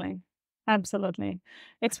 Absolutely. Absolutely.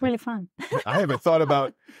 It's really fun. I haven't thought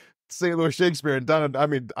about St. Louis Shakespeare and Donna. I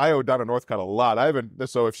mean, I owe Donna Northcott a lot.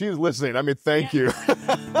 So if she's listening, I mean, thank you.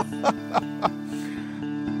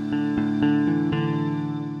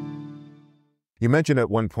 You mentioned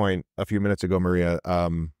at one point a few minutes ago, Maria,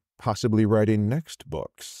 possibly writing next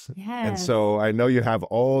books. Yes. And so I know you have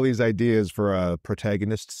all these ideas for a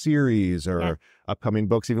Protagonist series or upcoming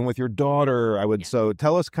books, even with your daughter. So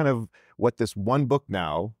tell us kind of what this one book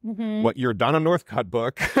now, what your Donna Northcott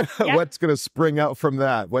book, what's going to spring out from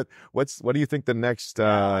that? What do you think the next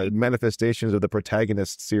manifestations of the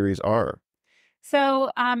Protagonist series are?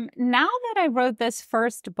 So now that I wrote this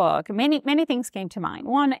first book, many things came to mind.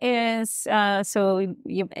 One is, as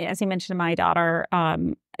you mentioned, my daughter,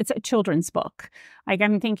 it's a children's book. Like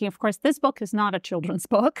I'm thinking, of course, this book is not a children's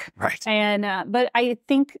book. Right. And, but I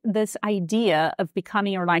think this idea of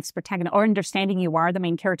becoming your life's protagonist or understanding you are the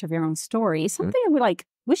main character of your own story is something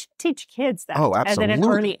we should teach kids that at an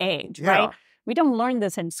early age, right? We don't learn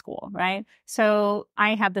this in school, right? So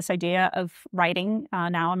I have this idea of writing.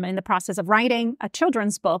 Now I'm in the process of writing a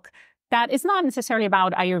children's book that is not necessarily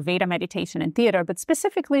about Ayurveda, meditation, and theater, but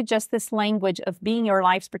specifically just this language of being your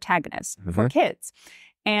life's protagonist for kids.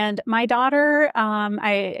 And my daughter,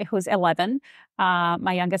 who's 11,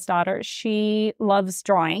 my youngest daughter, she loves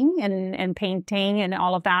drawing and painting and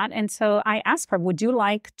all of that. And so I asked her, would you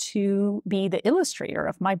like to be the illustrator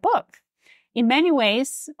of my book? In many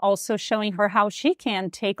ways, also showing her how she can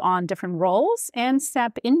take on different roles and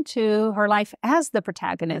step into her life as the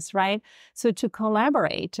protagonist, right? So to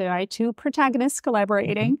collaborate, right? Two protagonists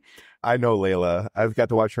collaborating. I know Layla. I've got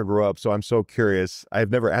to watch her grow up, so I'm so curious.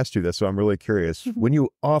 I've never asked you this, so I'm really curious. When you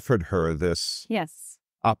offered her this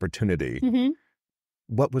opportunity,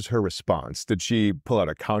 what was her response? Did she pull out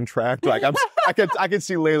a contract? Like I could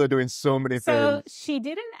see Layla doing so many things. So she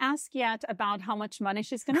didn't ask yet about how much money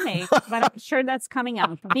she's going to make, but I'm sure that's coming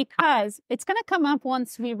up because it's going to come up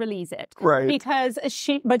once we release it. Right.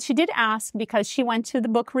 But she did ask because she went to the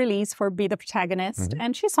book release for Be the Protagonist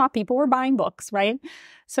and she saw people were buying books, right?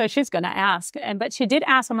 So she's going to ask. But she did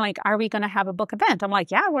ask, I'm like, are we going to have a book event? I'm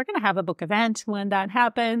like, yeah, we're going to have a book event when that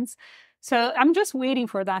happens. So I'm just waiting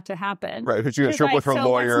for that to happen. Right, she's going to show up with her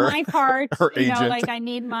lawyer, what's my part, her agent. Like I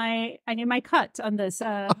need my cut on this.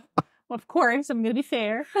 Of course, I'm going to be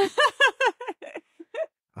fair.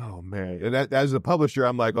 Oh man, and as a publisher,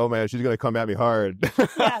 I'm like, oh man, she's going to come at me hard.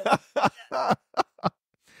 Yes.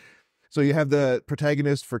 So you have the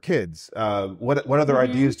Protagonist for kids. What other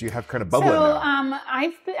ideas do you have kind of bubbling now?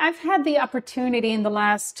 I've had the opportunity in the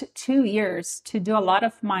last 2 years to do a lot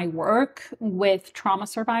of my work with trauma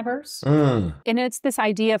survivors. And it's this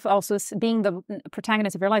idea of also being the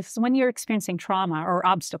protagonist of your life. So when you're experiencing trauma or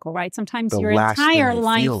obstacle, right? Sometimes your entire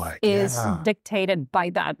life is dictated by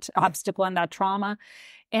that obstacle and that trauma.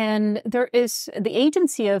 And there is the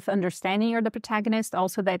agency of understanding you're the protagonist,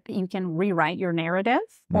 also that you can rewrite your narrative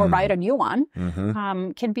or write a new one,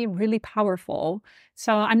 can be really powerful.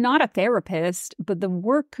 So I'm not a therapist, but the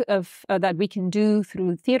work of that we can do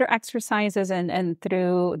through theater exercises and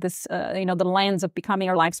through this, the lens of becoming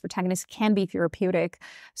our life's protagonist can be therapeutic.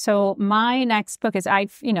 So my next book is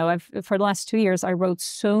I've for the last 2 years, I wrote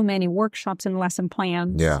so many workshops and lesson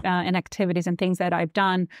plans and activities and things that I've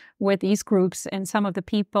done with these groups, and some of the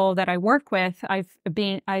people that I work with,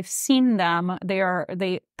 I've seen them.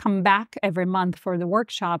 They come back every month for the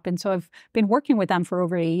workshop, and so I've been working with them for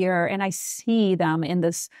over a year, and I see them in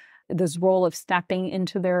this role of stepping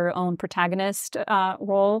into their own protagonist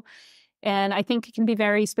role, and I think it can be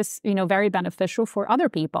very very beneficial for other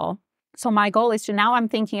people. So my goal is to now I'm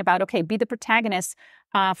thinking about, okay, be the protagonist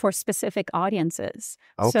for specific audiences.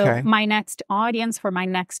 Okay. So my next audience for my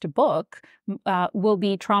next book will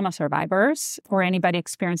be trauma survivors or anybody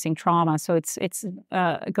experiencing trauma. So it's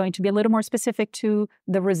going to be a little more specific to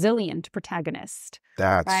the resilient protagonist.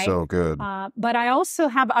 That's right? so good. But I also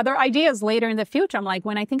have other ideas later in the future. I'm like,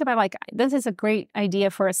 when I think about this is a great idea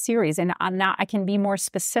for a series, and now I can be more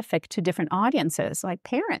specific to different audiences, like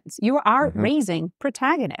parents. You are raising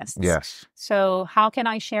protagonists. Yes. So how can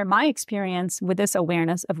I share my experience with this awareness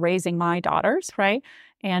of raising my daughters, right?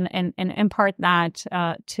 And impart that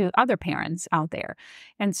to other parents out there.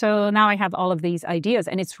 And so now I have all of these ideas,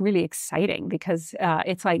 and it's really exciting because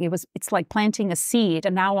it's like planting a seed,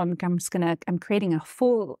 and now I'm creating a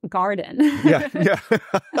full garden. Yeah.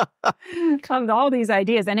 Of all these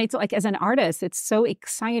ideas, and it's like, as an artist, it's so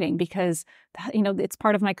exciting because it's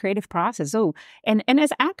part of my creative process. Oh, and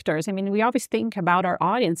as actors, I mean, we always think about our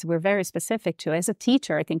audience. We're very specific to. As a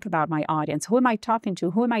teacher, I think about my audience. Who am I talking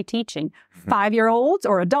to? Who am I teaching? 5-year-olds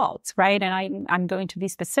or adults, right? And I'm going to be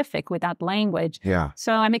specific with that language. Yeah.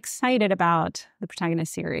 So I'm excited about the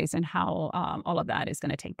Protagonist series and how all of that is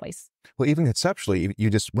going to take place. Well, even conceptually, you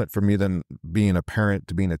just went from me then being a parent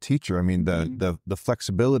to being a teacher. I mean, the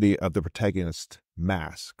flexibility of the protagonist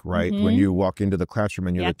mask, right? When you walk into the classroom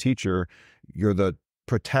and you're the teacher, you're the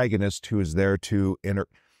protagonist who is there to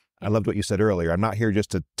I loved what you said earlier. I'm not here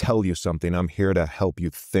just to tell you something. I'm here to help you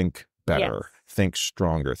think better, think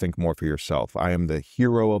stronger, think more for yourself. I am the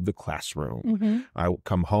hero of the classroom. I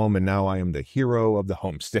come home and now I am the hero of the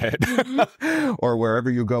homestead or wherever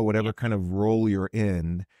you go, whatever kind of role you're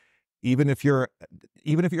in, even if you're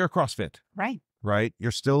a CrossFit, right?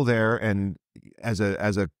 You're still there. And as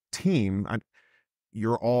a team,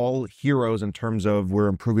 you're all heroes in terms of we're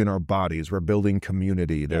improving our bodies, we're building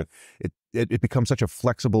community. Yes. It becomes such a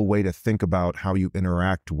flexible way to think about how you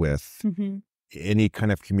interact with any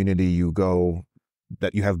kind of community you go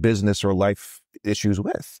that you have business or life issues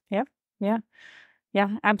with. Yeah,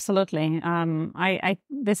 absolutely.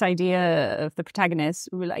 This idea of the protagonist,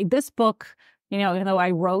 like this book, even though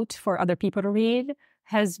I wrote for other people to read,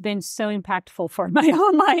 has been so impactful for my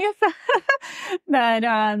own life that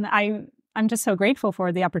I'm just so grateful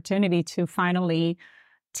for the opportunity to finally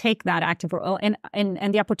take that active role and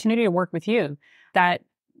the opportunity to work with you that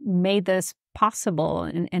made this possible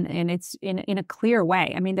and it's in a clear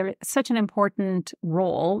way. I mean, there's such an important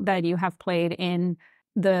role that you have played in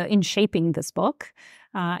shaping this book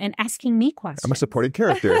and asking me questions. I'm a supporting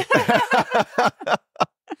character.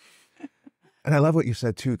 And I love what you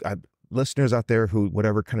said too. Listeners out there who,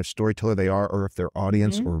 whatever kind of storyteller they are, or if they're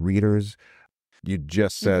audience or readers, you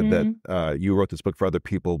just said that you wrote this book for other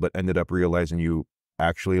people, but ended up realizing you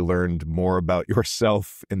actually learned more about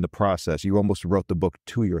yourself in the process. You almost wrote the book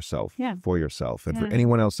to yourself, for yourself. And for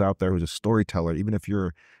anyone else out there who's a storyteller, even if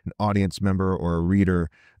you're an audience member or a reader,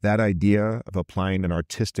 that idea of applying an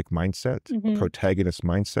artistic mindset, a protagonist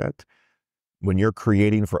mindset, when you're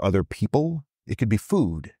creating for other people, it could be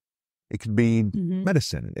food, it could be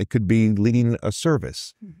medicine, it could be leading a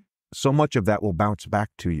service. So much of that will bounce back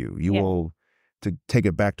to you. You will, to take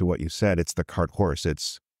it back to what you said, it's the cart horse.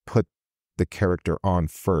 It's put the character on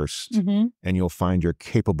first, and you'll find you're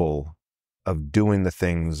capable of doing the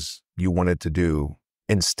things you wanted to do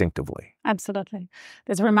instinctively. Absolutely.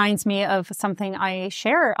 This reminds me of something I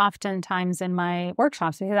share oftentimes in my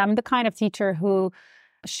workshops, because I'm the kind of teacher who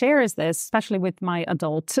share is this, especially with my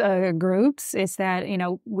adult groups, is that,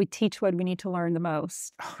 we teach what we need to learn the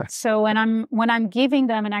most. So when I'm giving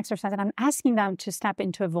them an exercise and I'm asking them to step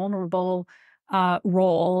into a vulnerable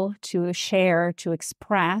role, to share, to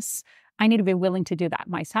express, I need to be willing to do that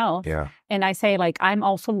myself. Yeah. And I say, I'm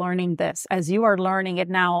also learning this. As you are learning it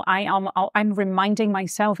now, I'm reminding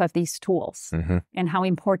myself of these tools and how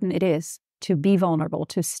important it is to be vulnerable,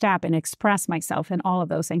 to step and express myself and all of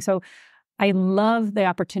those things. So I love the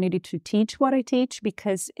opportunity to teach what I teach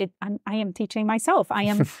because I am teaching myself.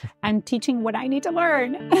 I'm teaching what I need to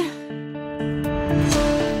learn.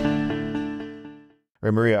 All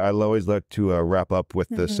right, Maria, I always like to wrap up with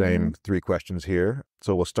the same 3 questions here.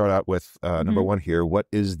 So we'll start out with number 1 here. What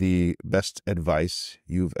is the best advice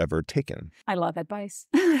you've ever taken? I love advice.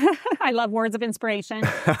 I love words of inspiration.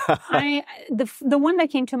 The one that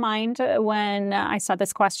came to mind when I saw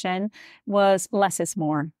this question was less is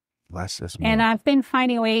more. Less is more. And I've been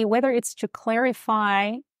finding a way, whether it's to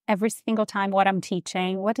clarify every single time what I'm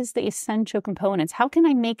teaching, what is the essential components? How can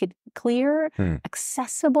I make it clear,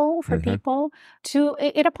 accessible for people?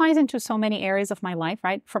 It applies into so many areas of my life,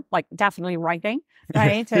 right? From definitely writing,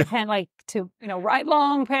 right? to write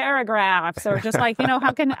long paragraphs, or just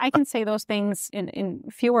how can I say those things in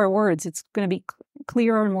fewer words? It's going to be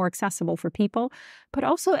clearer and more accessible for people. But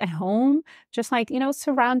also at home, just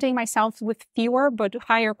surrounding myself with fewer but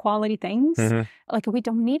higher quality things. We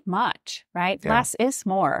don't need much, right? Yeah. Less is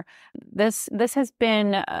more. This has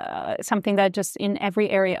been something that just in every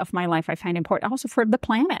area of my life I find important. Also for the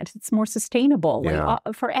planet, it's more sustainable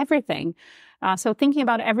for everything. So thinking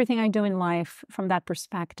about everything I do in life from that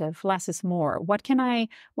perspective, less is more. What can I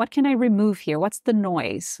remove here? What's the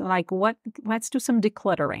noise? Let's do some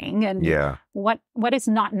decluttering and what is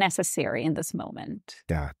not necessary in this moment.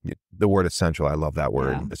 Yeah. The word essential. I love that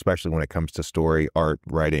word, especially when it comes to story, art,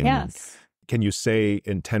 writing. Yes. Can you say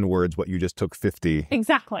in 10 words what you just took 50?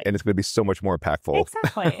 Exactly. And it's going to be so much more impactful.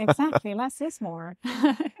 Exactly. Less is more.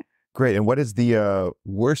 Great. And what is the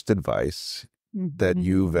worst advice that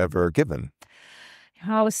you've ever given?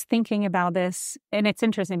 I was thinking about this, and it's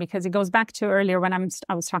interesting because it goes back to earlier when I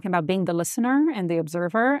was talking about being the listener and the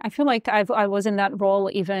observer. I feel like I was in that role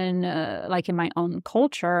even in my own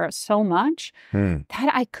culture so much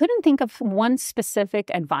that I couldn't think of one specific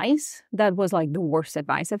advice that was the worst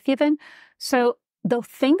advice I've given. So the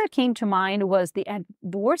thing that came to mind was the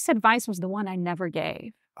worst advice was the one I never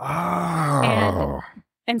gave. Oh.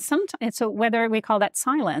 And sometimes, so whether we call that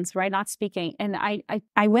silence, right, not speaking. And I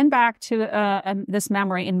went back to this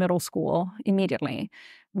memory in middle school immediately,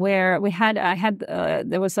 where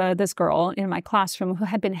there was this girl in my classroom who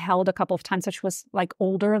had been held a couple of times. So she was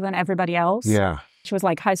older than everybody else. Yeah, she was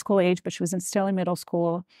high school age, but she was still in middle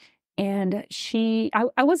school. And I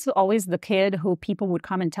was always the kid who people would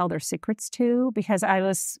come and tell their secrets to, because I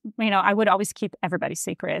was, I would always keep everybody's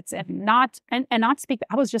secrets and not speak.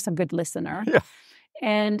 I was just a good listener. Yeah.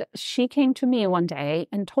 And she came to me one day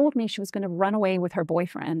and told me she was going to run away with her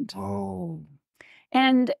boyfriend. Oh.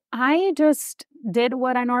 And I just did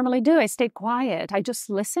what I normally do. I stayed quiet. I just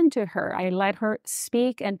listened to her. I let her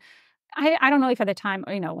speak. And I don't know if at the time,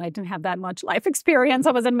 I didn't have that much life experience.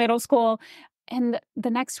 I was in middle school. And the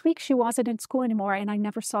next week she wasn't in school anymore and I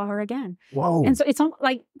never saw her again. Whoa. And so it's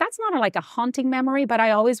that's not a haunting memory, but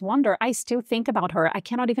I always wonder, I still think about her. I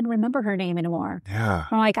cannot even remember her name anymore. Yeah.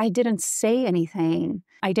 I'm I didn't say anything.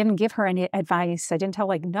 I didn't give her any advice. I didn't tell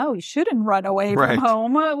no, you shouldn't run away from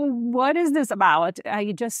home. What is this about?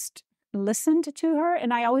 I just listened to her,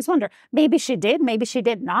 and I always wonder, maybe she did, maybe she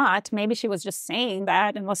did not, maybe she was just saying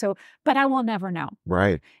that, and also, but I will never know.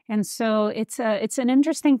 Right. And so it's an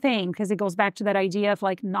interesting thing, because it goes back to that idea of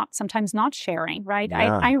sometimes not sharing, right?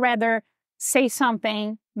 Yeah. I rather say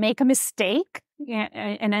something, make a mistake,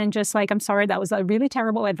 and then just I'm sorry, that was a really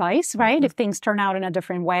terrible advice, right? Mm-hmm. If things turn out in a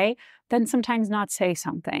different way, then sometimes not say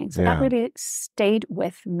something. So that really stayed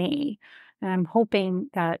with me, and I'm hoping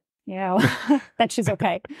that that she's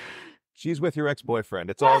okay. She's with your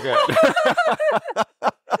ex-boyfriend. It's all good.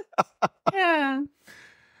 Yeah.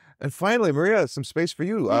 And finally, Maria, some space for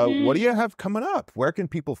you. What do you have coming up? Where can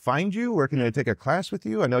people find you? Where can they take a class with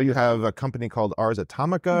you? I know you have a company called Ars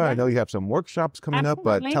Atomica. Yeah. I know you have some workshops coming up,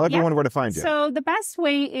 but tell everyone where to find you. So the best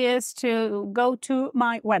way is to go to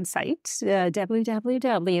my website,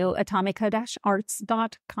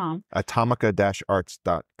 www.atomica-arts.com.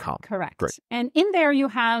 Atomica-arts.com. Correct. Great. And in there you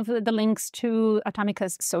have the links to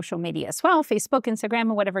Atomica's social media as well, Facebook,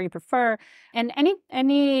 Instagram, or whatever you prefer. And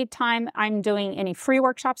any time I'm doing any free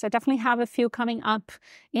workshops, I definitely have a few coming up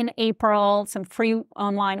in April, some free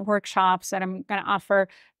online workshops that I'm going to offer.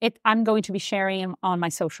 I'm going to be sharing on my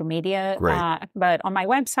social media, but on my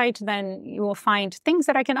website, then you will find things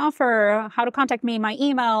that I can offer, how to contact me, my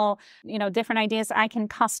email, different ideas. I can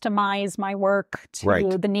customize my work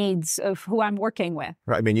to the needs of who I'm working with.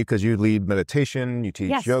 Right. I mean, because you lead meditation, you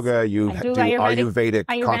teach yoga, you do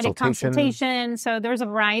Ayurvedic consultation. So there's a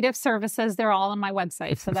variety of services. They're all on my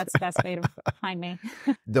website. So that's the best way to find me.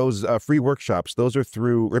 Those free workshops, those are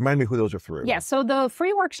through, remind me who those are through. Yeah. So the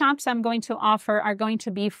free workshops I'm going to offer are going to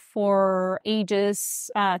be for ages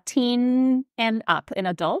teen and up in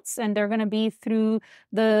adults. And they're going to be through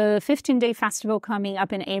the 15-day festival coming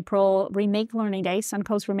up in April, Remake Learning Days,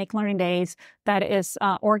 Suncoast Remake Learning Days, that is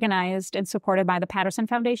organized and supported by the Patterson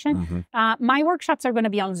Foundation. My workshops are going to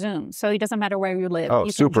be on Zoom, so it doesn't matter where you live. Oh,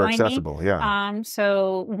 you super accessible,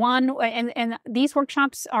 So and these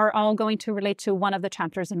workshops are all going to relate to one of the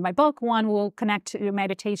chapters in my book. One will connect to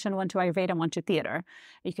meditation, one to Ayurveda, one to theater.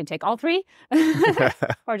 You can take all three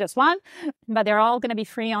or just one, but they're all going to be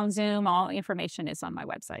free on Zoom. All information is on my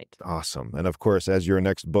website. Awesome. And of course, as your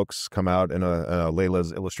next books come out and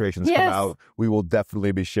Layla's illustrations come out, we will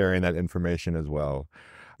definitely be sharing that information as well.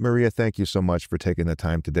 Maria, thank you so much for taking the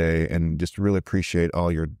time today, and just really appreciate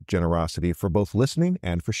all your generosity for both listening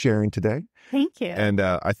and for sharing today. Thank you. And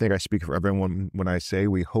I think I speak for everyone when I say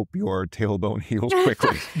we hope your tailbone heals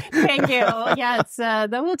quickly. Thank you. Yes, that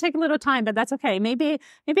will take a little time, but that's okay. Maybe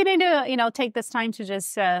they need to take this time to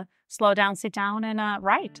just slow down, sit down, and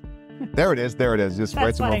write. There it is. Just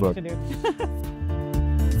write some more book.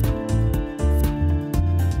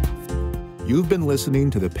 You've been listening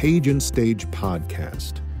to the Page and Stage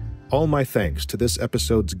podcast. All my thanks to this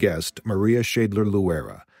episode's guest, Maria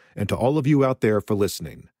Schaedler-Luera, and to all of you out there for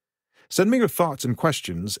listening. Send me your thoughts and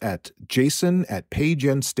questions at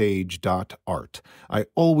jason@pageandstage.art. I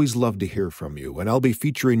always love to hear from you, and I'll be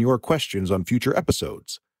featuring your questions on future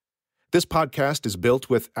episodes. This podcast is built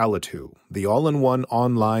with Alitu, the all-in-one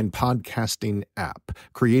online podcasting app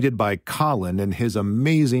created by Colin and his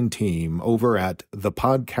amazing team over at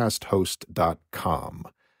thepodcasthost.com.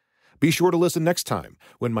 Be sure to listen next time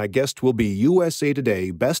when my guest will be USA Today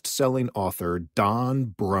best-selling author Don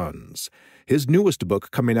Bruns. His newest book,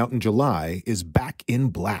 coming out in July, is Back in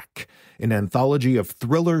Black, an anthology of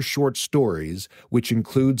thriller short stories which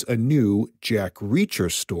includes a new Jack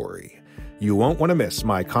Reacher story. You won't want to miss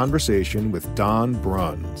my conversation with Don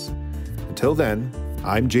Bruns. Until then,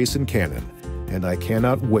 I'm Jason Cannon, and I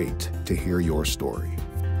cannot wait to hear your story.